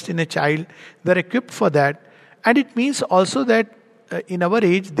the best in a child. They're equipped for that. And it means also that in our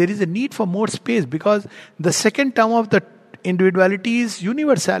age, there is a need for more space, because the second term of the individuality is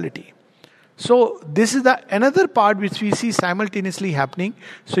universality. So this is another part which we see simultaneously happening.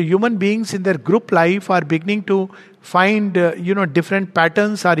 So human beings in their group life are beginning to find, different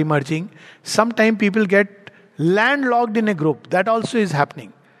patterns are emerging. Sometimes people get landlocked in a group. That also is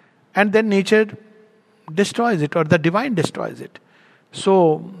happening. And then nature destroys it, or the divine destroys it.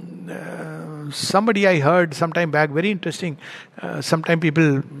 So somebody I heard sometime back, very interesting. Sometimes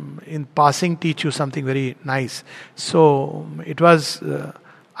people in passing teach you something very nice. So it was,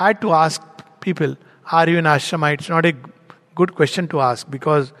 I had to ask people, are you an ashrama? It's not a good question to ask,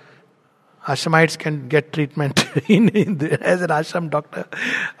 because ashramites can get treatment as an ashram doctor.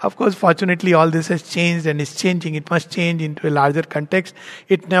 Of course, fortunately, all this has changed and is changing. It must change into a larger context.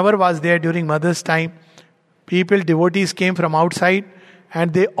 It never was there during mother's time. Devotees came from outside,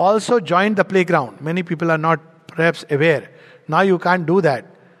 and they also joined the playground. Many people are not perhaps aware. Now you can't do that.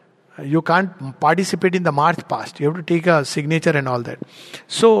 You can't participate in the march past. You have to take a signature and all that.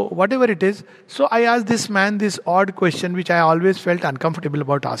 So whatever it is. So I asked this man this odd question which I always felt uncomfortable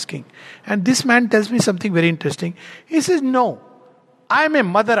about asking. And this man tells me something very interesting. He says, no, I am a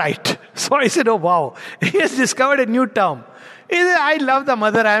motherite. So I said, oh wow. He has discovered a new term. He said, I love the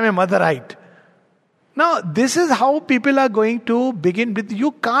mother, I am a motherite. Now this is how people are going to begin with.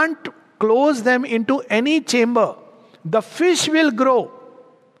 You can't close them into any chamber. The fish will grow.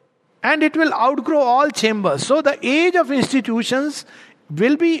 And it will outgrow all chambers. So the age of institutions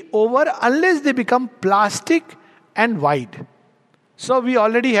will be over unless they become plastic and wide. So we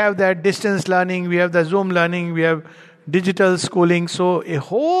already have that distance learning, we have the Zoom learning, we have digital schooling. So a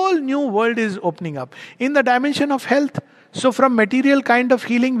whole new world is opening up. In the dimension of health, so from material kind of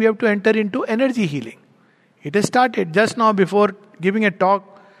healing, we have to enter into energy healing. It has started. Just now before giving a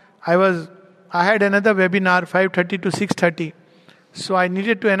talk, I had another webinar, 5:30 to 6:30. So I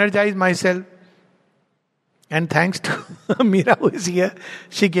needed to energize myself. And thanks to Meera who is here,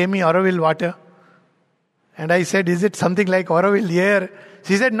 she gave me Auroville water. And I said, is it something like Auroville here?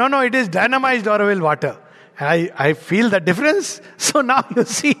 She said, no, it is dynamized Auroville water. And I feel the difference. So now you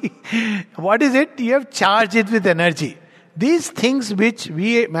see, what is it? You have charged it with energy. These things which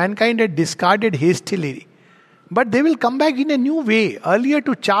mankind had discarded hastily, but they will come back in a new way. Earlier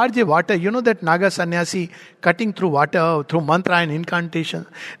to charge a water, that Naga Sannyasi cutting through water, through mantra and incantation.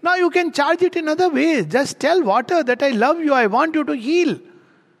 Now you can charge it in other ways. Just tell water that I love you, I want you to heal.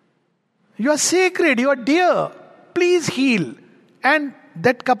 You are sacred, you are dear. Please heal. And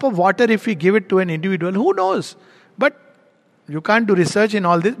that cup of water, if we give it to an individual, who knows? But you can't do research in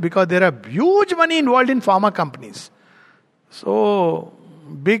all this because there are huge money involved in pharma companies. So,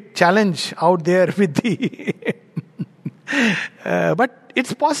 big challenge out there with the but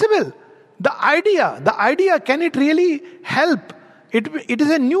it's possible. The idea, can it really help? It is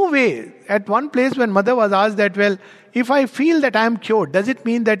a new way. At one place when mother was asked that, well, if I feel that I am cured, does it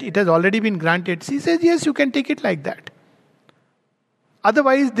mean that it has already been granted? She says, yes, you can take it like that.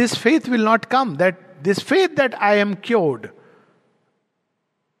 Otherwise, this faith will not come. That this faith that I am cured,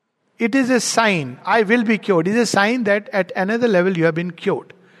 it is a sign, I will be cured, it is a sign that at another level you have been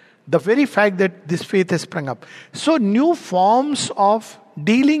cured. The very fact that this faith has sprung up. So new forms of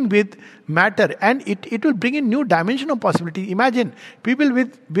dealing with matter, and it will bring in new dimension of possibility. Imagine, people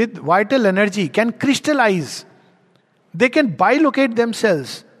with vital energy can crystallize. They can bilocate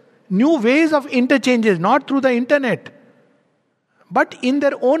themselves. New ways of interchanges, not through the internet, but in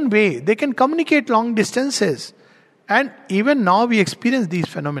their own way. They can communicate long distances. And even now we experience these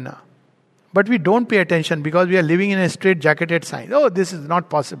phenomena. But we don't pay attention because we are living in a straight-jacketed science. Oh, this is not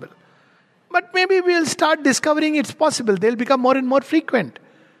possible. But maybe we'll start discovering it's possible. They'll become more and more frequent.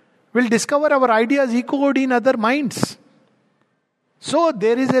 We'll discover our ideas echoed in other minds. So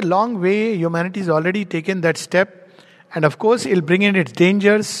there is a long way. Humanity has already taken that step. And of course, it'll bring in its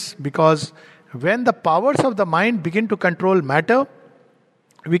dangers, because when the powers of the mind begin to control matter,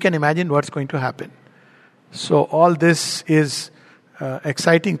 we can imagine what's going to happen. So all this is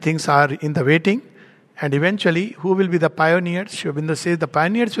exciting things are in the waiting. And eventually, who will be the pioneers? Sri Aurobindo says the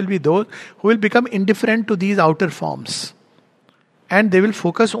pioneers will be those who will become indifferent to these outer forms. And they will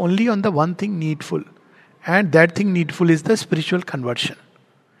focus only on the one thing needful. And that thing needful is the spiritual conversion.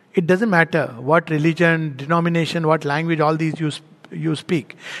 It doesn't matter what religion, denomination, what language, all these you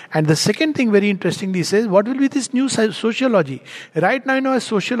speak. And the second thing, very interestingly, says, what will be this new sociology? Right now in our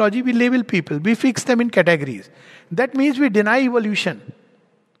sociology, we label people, we fix them in categories. That means we deny evolution.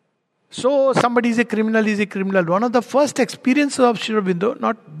 So somebody is a criminal, is a criminal. One of the first experiences of Sri Aurobindo,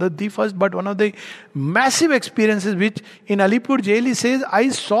 not the first, but one of the massive experiences which in Alipur jail he says, I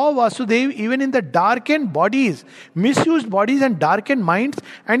saw Vasudev even in the darkened bodies, misused bodies and darkened minds.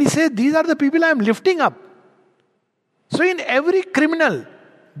 And he says, these are the people I am lifting up. So in every criminal,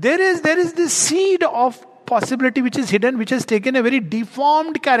 there is this seed of possibility which is hidden, which has taken a very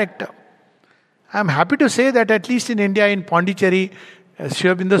deformed character. I am happy to say that at least in India, in Pondicherry,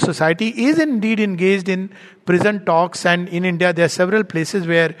 Sri Aurobindo Society is indeed engaged in prison talks, and in India there are several places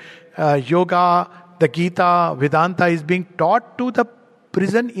where yoga, the Gita, Vedanta is being taught to the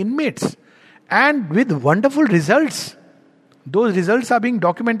prison inmates, and with wonderful results. Those results are being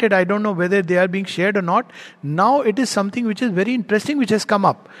documented. I don't know whether they are being shared or not. Now it is something which is very interesting which has come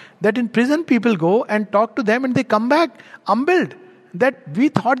up. That in prison people go and talk to them and they come back humbled. That we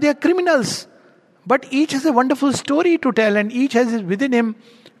thought they are criminals. But each has a wonderful story to tell, and each has within him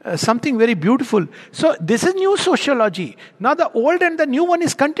something very beautiful. So this is new sociology. Now the old and the new one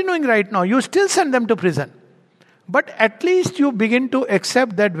is continuing right now. You still send them to prison. But at least you begin to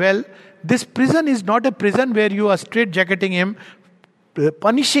accept that, well, this prison is not a prison where you are straitjacketing him,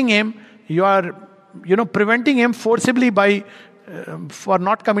 punishing him, you are, preventing him forcibly by, for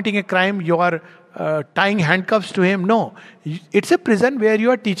not committing a crime, you are tying handcuffs to him. No, it's a prison where you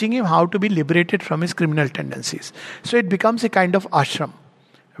are teaching him how to be liberated from his criminal tendencies. So it becomes a kind of ashram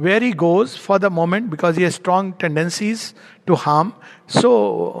where he goes for the moment because he has strong tendencies to harm.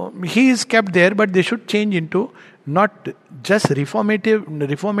 So he is kept there, but they should change into not just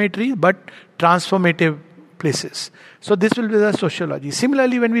reformatory, but transformative places. So this will be the sociology.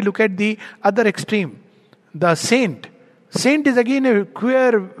 Similarly, when we look at the other extreme, the saint is again a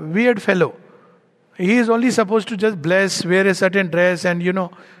queer, weird fellow. He is only supposed to just bless, wear a certain dress and,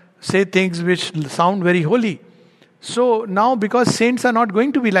 say things which sound very holy. So now, because saints are not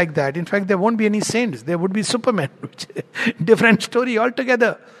going to be like that, in fact, there won't be any saints, there would be supermen, which is a different story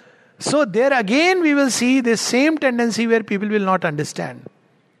altogether. So there again we will see this same tendency where people will not understand.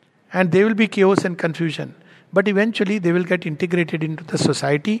 And there will be chaos and confusion. But eventually they will get integrated into the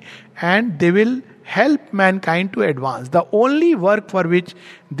society and they will help mankind to advance. The only work for which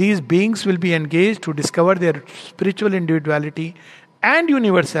these beings will be engaged to discover their spiritual individuality and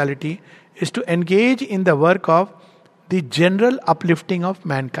universality is to engage in the work of the general uplifting of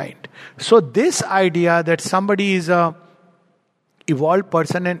mankind. So this idea that somebody is a evolved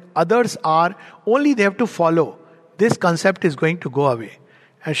person and others are, only they have to follow, this concept is going to go away.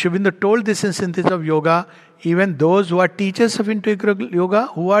 And Sri Aurobindo told this in Synthesis of Yoga. Even those who are teachers of integral yoga,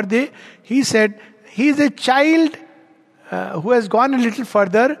 who are they? He said, he is a child who has gone a little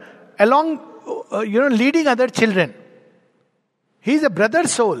further along, leading other children. He is a brother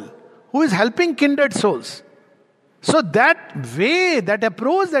soul who is helping kindred souls. So that way, that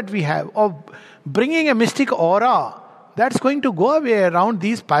approach that we have of bringing a mystic aura, that's going to go away around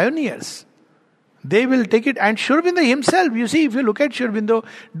these pioneers. They will take it. And Sri Aurobindo himself, you see, if you look at Sri Aurobindo,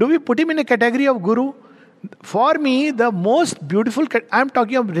 do we put him in a category of guru? For me, the most beautiful, I'm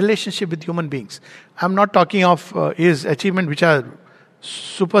talking of relationship with human beings. I'm not talking of his achievement, which are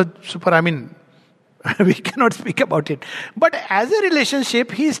super, we cannot speak about it. But as a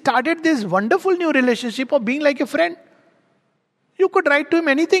relationship, he started this wonderful new relationship of being like a friend. You could write to him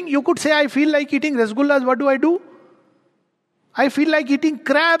anything. You could say, I feel like eating rasgullas, what do? I feel like eating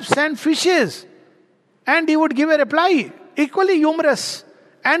crabs and fishes. And he would give a reply, equally humorous.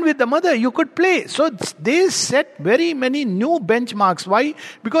 And with the mother, you could play. So they set very many new benchmarks. Why?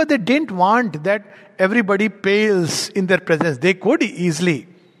 Because they didn't want that everybody pales in their presence. They could easily.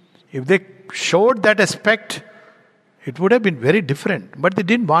 If they showed that aspect, it would have been very different. But they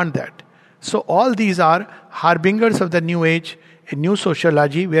didn't want that. So all these are harbingers of the new age, a new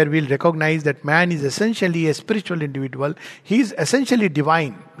sociology where we'll recognize that man is essentially a spiritual individual. He is essentially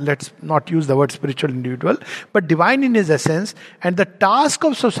divine. Let's not use the word spiritual individual, but divine in his essence. And the task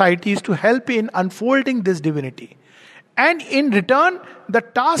of society is to help in unfolding this divinity. And in return, the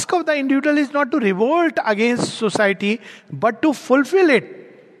task of the individual is not to revolt against society, but to fulfill it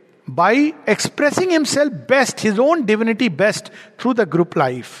by expressing himself best, his own divinity best, through the group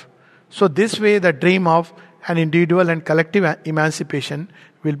life. So, this way, the dream of an individual and collective emancipation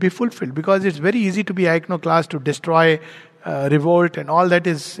will be fulfilled, because it's very easy to be iconoclast, to destroy, revolt, and all that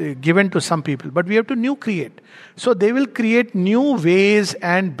is given to some people. But we have to new create. So, they will create new ways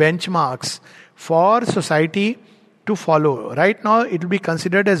and benchmarks for society to follow. Right now, it will be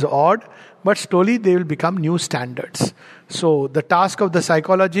considered as odd, but slowly they will become new standards. So, the task of the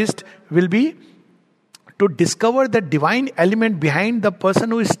psychologist will be to discover the divine element behind the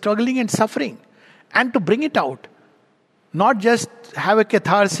person who is struggling and suffering, and to bring it out. Not just have a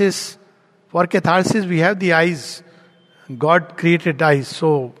catharsis. For catharsis, we have the eyes. God created eyes.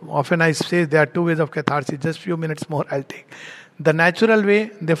 So often I say there are two ways of catharsis. Just few minutes more I'll take. The natural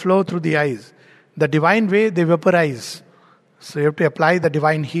way, they flow through the eyes. The divine way, they vaporize. So you have to apply the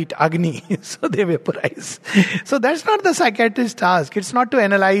divine heat, Agni, so they vaporize. So that's not the psychiatrist's task. It's not to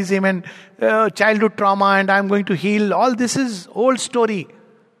analyze him and childhood trauma and I'm going to heal. All this is old story.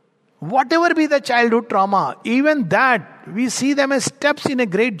 Whatever be the childhood trauma, even that, we see them as steps in a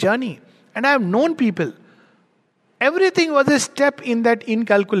great journey. And I have known people. Everything was a step in that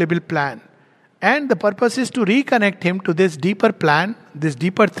incalculable plan. And the purpose is to reconnect him to this deeper plan, this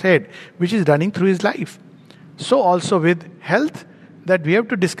deeper thread, which is running through his life. So also with health, that we have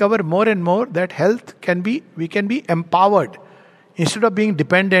to discover more and more that we can be empowered. Instead of being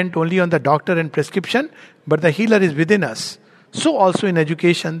dependent only on the doctor and prescription, but the healer is within us. So also in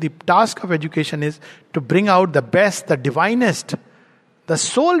education, the task of education is to bring out the best, the divinest, the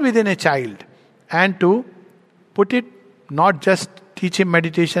soul within a child, and to put it, not just teach him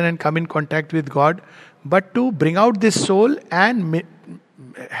meditation and come in contact with God, but to bring out this soul and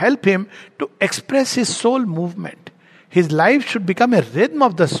help him to express his soul movement. His life should become a rhythm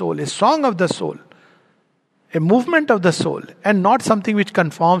of the soul, a song of the soul, a movement of the soul, and not something which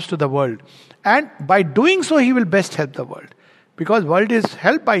conforms to the world. And by doing so, he will best help the world. Because world is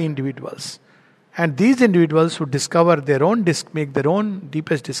helped by individuals. And these individuals who discover their own, make their own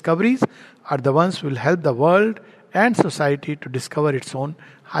deepest discoveries, are the ones who will help the world and society to discover its own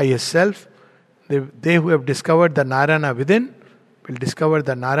highest self. They who have discovered the Narayana within will discover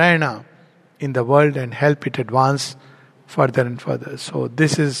the Narayana in the world and help it advance further and further. So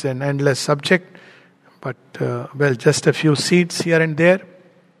this is an endless subject, but just a few seeds here and there.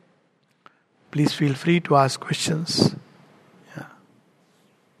 Please feel free to ask questions.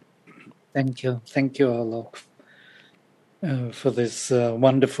 Thank you, Alok, for this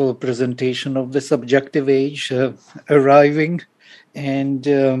wonderful presentation of the subjective age arriving. And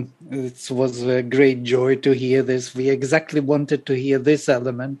it was a great joy to hear this. We exactly wanted to hear this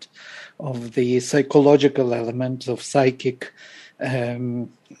element of the psychological element of psychic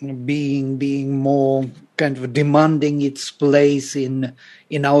being more kind of demanding its place in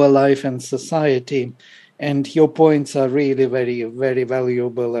our life and society. And your points are really very, very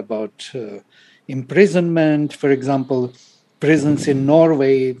valuable about imprisonment. For example, prisons in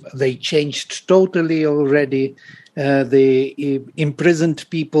Norway, they changed totally already. The imprisoned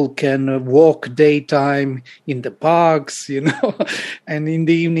people can walk daytime in the parks, and in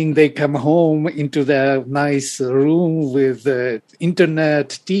the evening they come home into their nice room with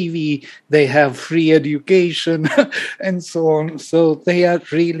internet, TV, they have free education, and so on. So they are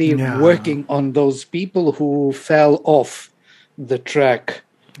really working on those people who fell off the track.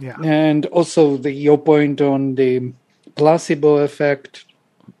 Yeah. And also your point on the placebo effect,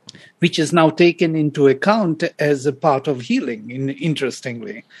 which is now taken into account as a part of healing,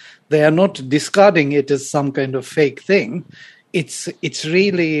 interestingly. They are not discarding it as some kind of fake thing. It's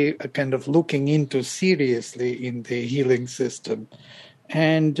really a kind of looking into seriously in the healing system.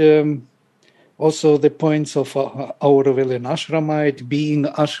 And also the points of Aurovillian Ashramite, being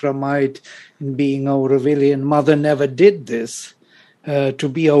Ashramite and being Aurovillian. Mother never did this. To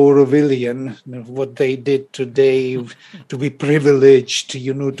be Aurovillian, what they did today, to be privileged,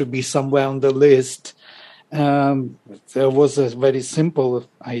 to be somewhere on the list. There was a very simple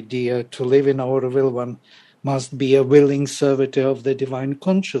idea: to live in Auroville, one must be a willing servitor of the divine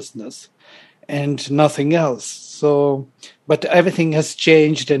consciousness and nothing else. So, but everything has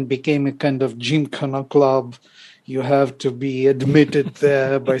changed and became a kind of gymkhana club. You have to be admitted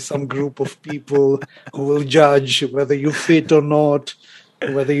there by some group of people who will judge whether you fit or not,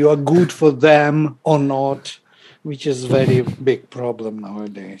 whether you are good for them or not, which is a very big problem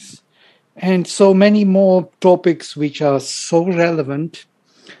nowadays. And so many more topics which are so relevant.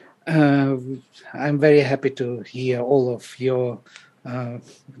 I'm very happy to hear all of your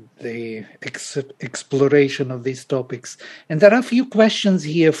the exploration of these topics. And there are a few questions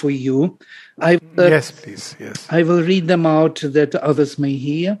here for you. Yes, please. Yes. I will read them out that others may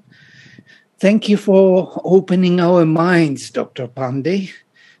hear. Thank you for opening our minds, Dr. Pandey.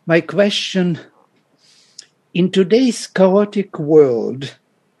 My question: in today's chaotic world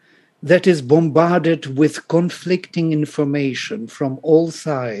that is bombarded with conflicting information from all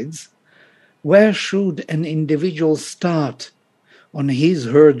sides, where should an individual start on his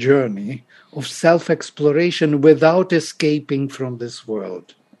or her journey of self-exploration without escaping from this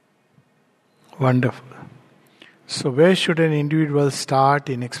world? Wonderful. So, where should an individual start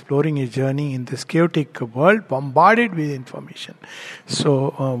in exploring his journey in this chaotic world bombarded with information?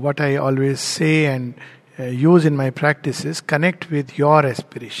 So, what I always say and use in my practice is connect with your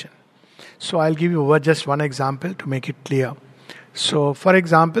aspiration. So, I'll give you just one example to make it clear. So, for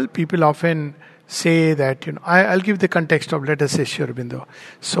example, people often say that, I'll give the context of, let us say, Sri Aurobindo.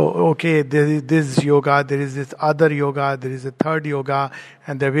 So, okay, there is this yoga, there is this other yoga, there is a third yoga,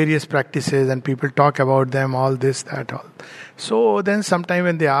 and there are various practices, and people talk about them, all this, that, all. So then sometime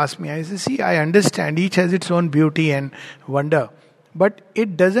when they ask me, I say, see, I understand, each has its own beauty and wonder, but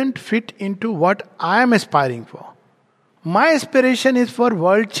it doesn't fit into what I am aspiring for. My aspiration is for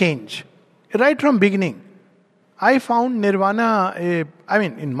world change, right from beginning. I found Nirvana,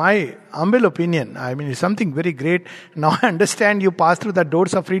 in my humble opinion, it's something very great. Now I understand you pass through the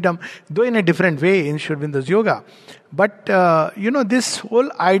doors of freedom, though in a different way in Sri Aurobindo's yoga. But, this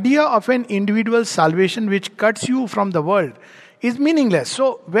whole idea of an individual salvation which cuts you from the world is meaningless.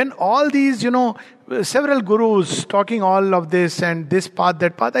 So when all these, several gurus talking all of this and this path,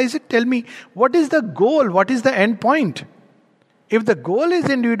 that path, I said, tell me, what is the goal? What is the end point? If the goal is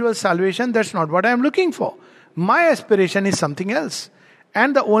individual salvation, that's not what I am looking for. My aspiration is something else.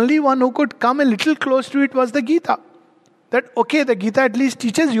 And the only one who could come a little close to it was the Gita. That, okay, the Gita at least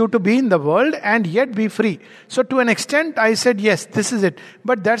teaches you to be in the world and yet be free. So to an extent, I said, yes, this is it.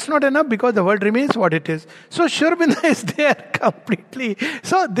 But that's not enough because the world remains what it is. So Sri Aurobindo is there completely.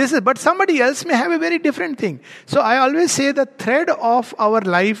 So but somebody else may have a very different thing. So I always say the thread of our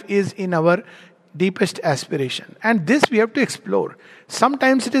life is in our deepest aspiration. And this we have to explore.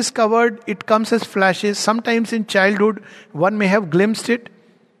 Sometimes it is covered, it comes as flashes. Sometimes in childhood, one may have glimpsed it.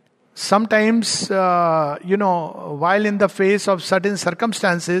 Sometimes, while in the face of certain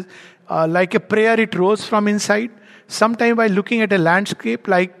circumstances, like a prayer, it rose from inside. Sometimes by looking at a landscape,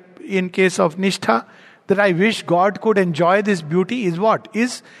 like in case of Nishtha, that I wish God could enjoy this beauty is what?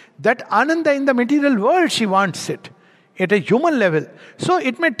 Is that Ananda in the material world, she wants it at a human level. So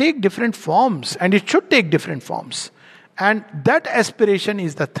it may take different forms, and it should take different forms. And that aspiration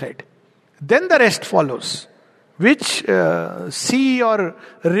is the thread. Then the rest follows. Which sea or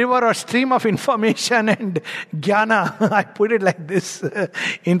river or stream of information and jnana, I put it like this,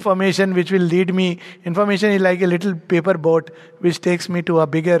 information which will lead me, information is like a little paper boat which takes me to a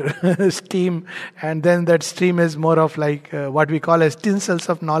bigger stream, and then that stream is more of like what we call as tinsels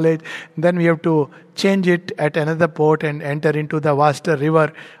of knowledge. Then we have to change it at another port and enter into the vaster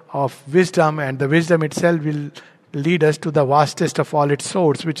river of wisdom, and the wisdom itself will lead us to the vastest of all its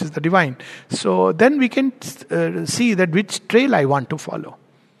source, which is the divine. So then we can see that which trail I want to follow.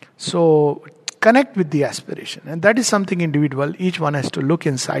 So connect with the aspiration, and that is something individual. Each one has to look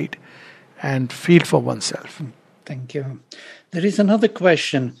inside and feel for oneself. Thank you. There is another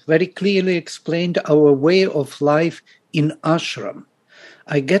question, very clearly explained our way of life in ashram.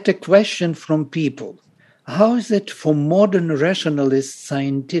 I get a question from people. How is it for modern rationalist,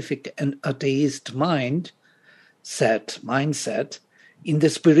 scientific and atheist mindset in the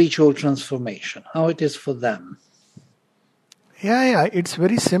spiritual transformation? How it is for them? Yeah, it's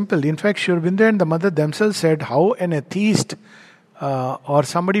very simple. In fact, Sri Aurobindo and the mother themselves said how an atheist or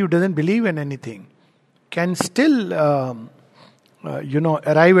somebody who doesn't believe in anything can still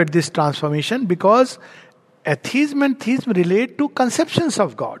arrive at this transformation, because atheism and theism relate to conceptions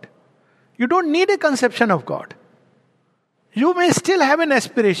of God. You don't need a conception of God. You may still have an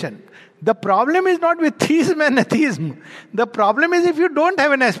aspiration. The problem is not with theism and atheism. The problem is if you don't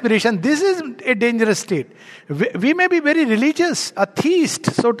have an aspiration. This is a dangerous state. We may be very religious, a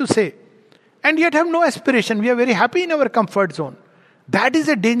theist, so to say, and yet have no aspiration. We are very happy in our comfort zone. That is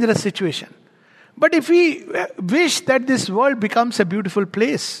a dangerous situation. But if we wish that this world becomes a beautiful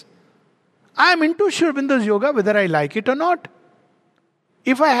place, I am into Sri Aurobindo's yoga whether I like it or not.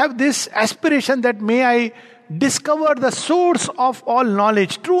 If I have this aspiration that may I discover the source of all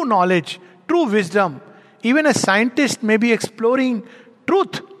knowledge, true wisdom. Even a scientist may be exploring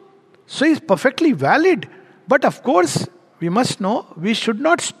truth. So it's perfectly valid. But of course, we must know we should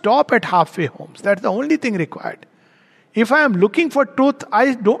not stop at halfway homes. That's the only thing required. If I am looking for truth,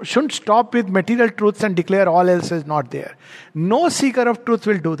 shouldn't stop with material truths and declare all else is not there. No seeker of truth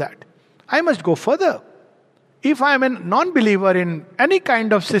will do that. I must go further. If I am a non-believer in any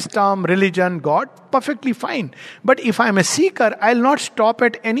kind of system, religion, God, perfectly fine. But if I am a seeker, I'll not stop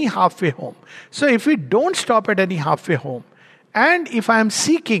at any halfway home. So if we don't stop at any halfway home, and if I am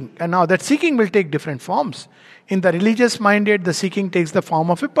seeking, and now that seeking will take different forms. In the religious minded, the seeking takes the form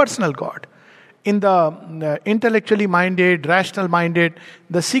of a personal God. In the intellectually minded, rational minded,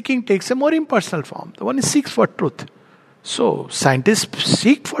 the seeking takes a more impersonal form. The one is seeks for truth. So scientists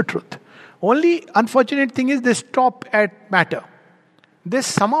seek for truth. Only unfortunate thing is they stop at matter. They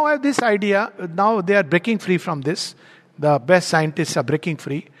somehow have this idea, now they are breaking free from this. The best scientists are breaking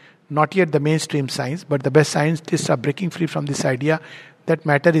free. Not yet the mainstream science, but the best scientists are breaking free from this idea that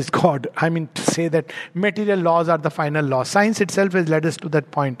matter is God. I mean, to say that material laws are the final law. Science itself has led us to that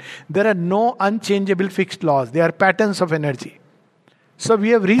point. There are no unchangeable fixed laws. They are patterns of energy. So we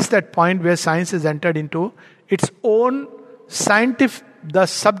have reached that point where science has entered into its own scientific, the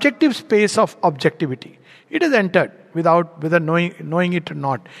subjective space of objectivity. It has entered without whether knowing it or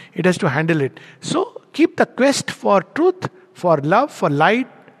not. It has to handle it. So keep the quest for truth, for love, for light,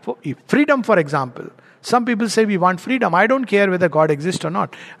 for freedom, for example. Some people say we want freedom. I don't care whether God exists or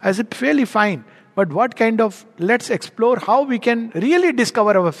not. I said fairly fine. But what kind of, let's explore how we can really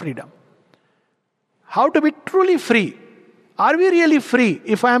discover our freedom. How to be truly free. Are we really free?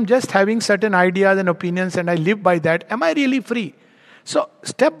 If I am just having certain ideas and opinions and I live by that, am I really free? So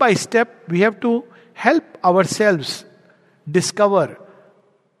step by step we have to help ourselves discover.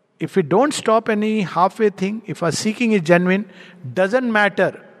 If we don't stop any halfway thing, if our seeking is genuine, doesn't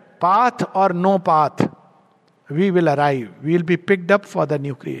matter, path or no path, we will arrive. We will be picked up for the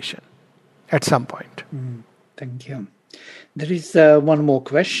new creation at some point. Thank you. There is one more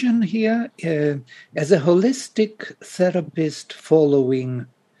question here. As a holistic therapist following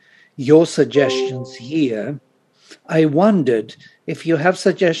your suggestions here, I wondered if you have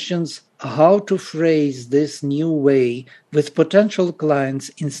suggestions how to phrase this new way with potential clients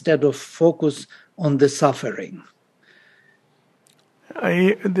instead of focus on the suffering.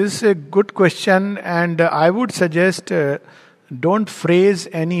 This is a good question, and I would suggest don't phrase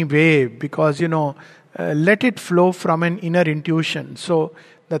any way because, let it flow from an inner intuition. So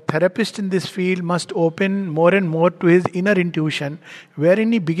the therapist in this field must open more and more to his inner intuition,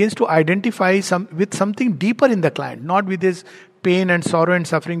 wherein he begins to identify with something deeper in the client, not with his pain and sorrow and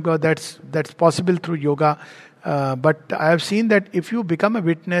suffering, because that's possible through yoga. But I have seen that if you become a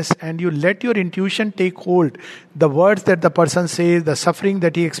witness and you let your intuition take hold, the words that the person says, the suffering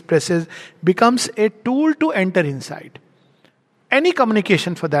that he expresses, becomes a tool to enter inside. Any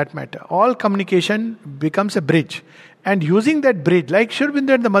communication for that matter, all communication becomes a bridge. And using that bridge, like Sri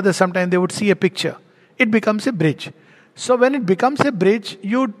Aurobindo and the mother, sometimes they would see a picture. It becomes a bridge. So when it becomes a bridge,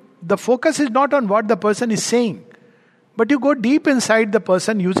 the focus is not on what the person is saying, but you go deep inside the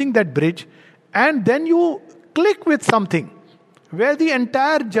person using that bridge, and then you click with something where the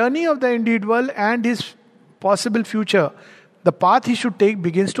entire journey of the individual and his possible future, the path he should take,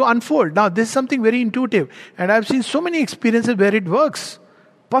 begins to unfold. Now, this is something very intuitive, and I've seen so many experiences where it works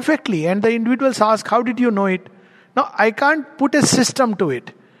perfectly, and the individuals ask, how did you know it? Now, I can't put a system to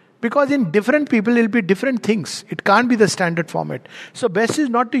it, because in different people it will be different things. It can't be the standard format. So best is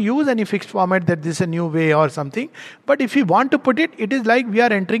not to use any fixed format that this is a new way or something. But if you want to put it, it is like we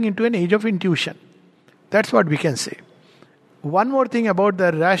are entering into an age of intuition. That's what we can say. One more thing about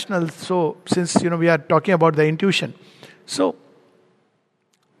the rational. So since we are talking about the intuition. So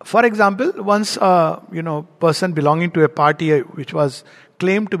for example, once person belonging to a party which was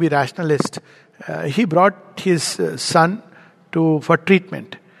claimed to be rationalist, he brought his son for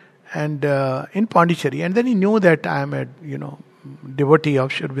treatment, and in Pondicherry, and then he knew that I am a devotee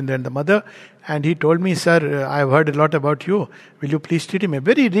of Sri Aurobindo and the mother, and he told me, sir, I have heard a lot about you, will you please treat him? A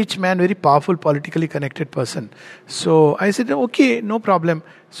very rich man, very powerful, politically connected person. So I said, okay, no problem.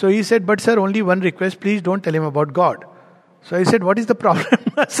 So he said, but sir, only one request, please don't tell him about God. So I said, what is the problem?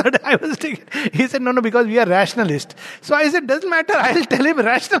 He said, no, because we are rationalists. So I said, doesn't matter, I'll tell him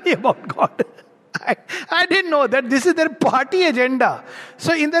rationally about God. I didn't know that this is their party agenda.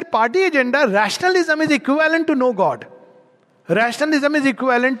 So in their party agenda, rationalism is equivalent to no God. Rationalism is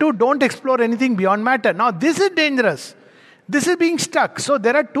equivalent to don't explore anything beyond matter. Now this is dangerous. This is being stuck. So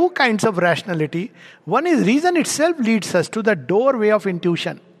there are two kinds of rationality. One is reason itself leads us to the doorway of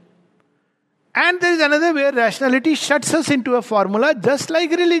intuition. And there is another where rationality shuts us into a formula, just like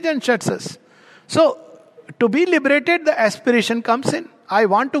religion shuts us. So to be liberated, the aspiration comes in. I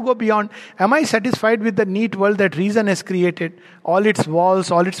want to go beyond. Am I satisfied with the neat world that reason has created? All its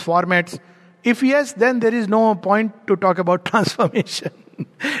walls, all its formats. If yes, then there is no point to talk about transformation.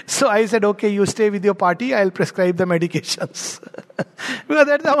 So I said, okay, you stay with your party, I'll prescribe the medications. Because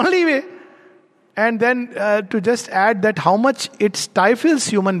that's the only way. And then to just add that how much it stifles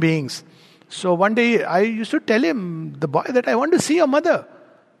human beings. So one day I used to tell him, the boy, that I want to see your mother.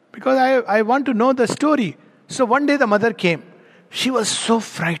 Because I want to know the story. So one day the mother came. She was so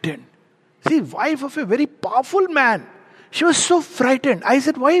frightened. See, wife of a very powerful man. She was so frightened. I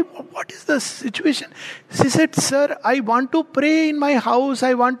said, why? What is the situation? She said, sir, I want to pray in my house.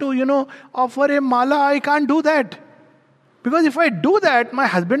 I want to, offer a mala. I can't do that. Because if I do that, my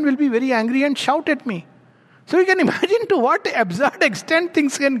husband will be very angry and shout at me. So you can imagine to what absurd extent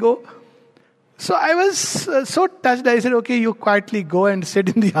things can go. So I was so touched. I said, okay, you quietly go and sit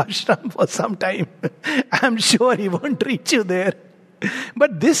in the ashram for some time. I'm sure he won't reach you there.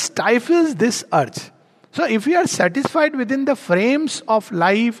 But this stifles this urge. So if we are satisfied within the frames of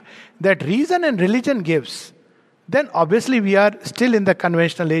life that reason and religion gives, then obviously we are still in the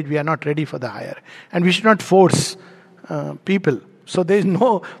conventional age. We are not ready for the higher. And we should not force people. So there is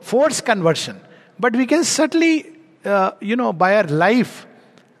no forced conversion. But we can certainly, by our life,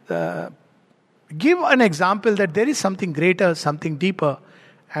 give an example that there is something greater, something deeper.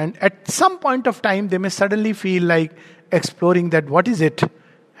 And at some point of time, they may suddenly feel like exploring that, what is it?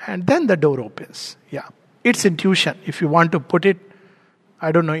 And then the door opens. Yeah. It's intuition. If you want to put it,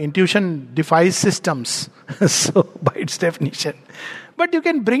 I don't know, intuition defies systems. So by its definition. But you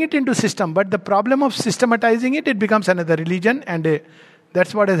can bring it into system. But the problem of systematizing it becomes another religion. And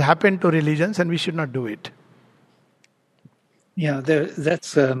that's what has happened to religions, and we should not do it. Yeah,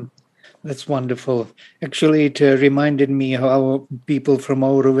 that's wonderful. Actually, it reminded me how people from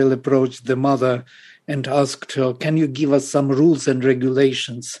Auroville approached the mother and asked her, can you give us some rules and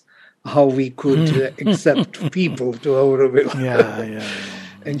regulations how we could accept people to Auroville? Yeah.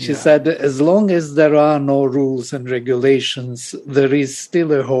 And she said, as long as there are no rules and regulations, there is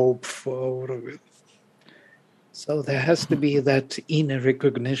still a hope for Auroville. So there has to be that inner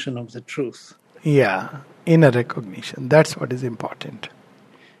recognition of the truth. Yeah, inner recognition. That's what is important.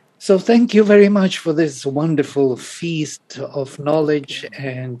 So thank you very much for this wonderful feast of knowledge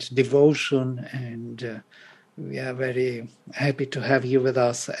and devotion. And we are very happy to have you with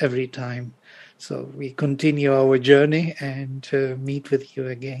us every time. So we continue our journey and meet with you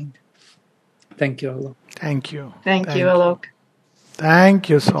again. Thank you, Alok. Thank you. Thank you, Alok. Thank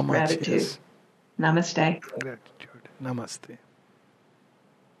you so much. Gratitude. Yes. Namaste. Gratitude. Namaste.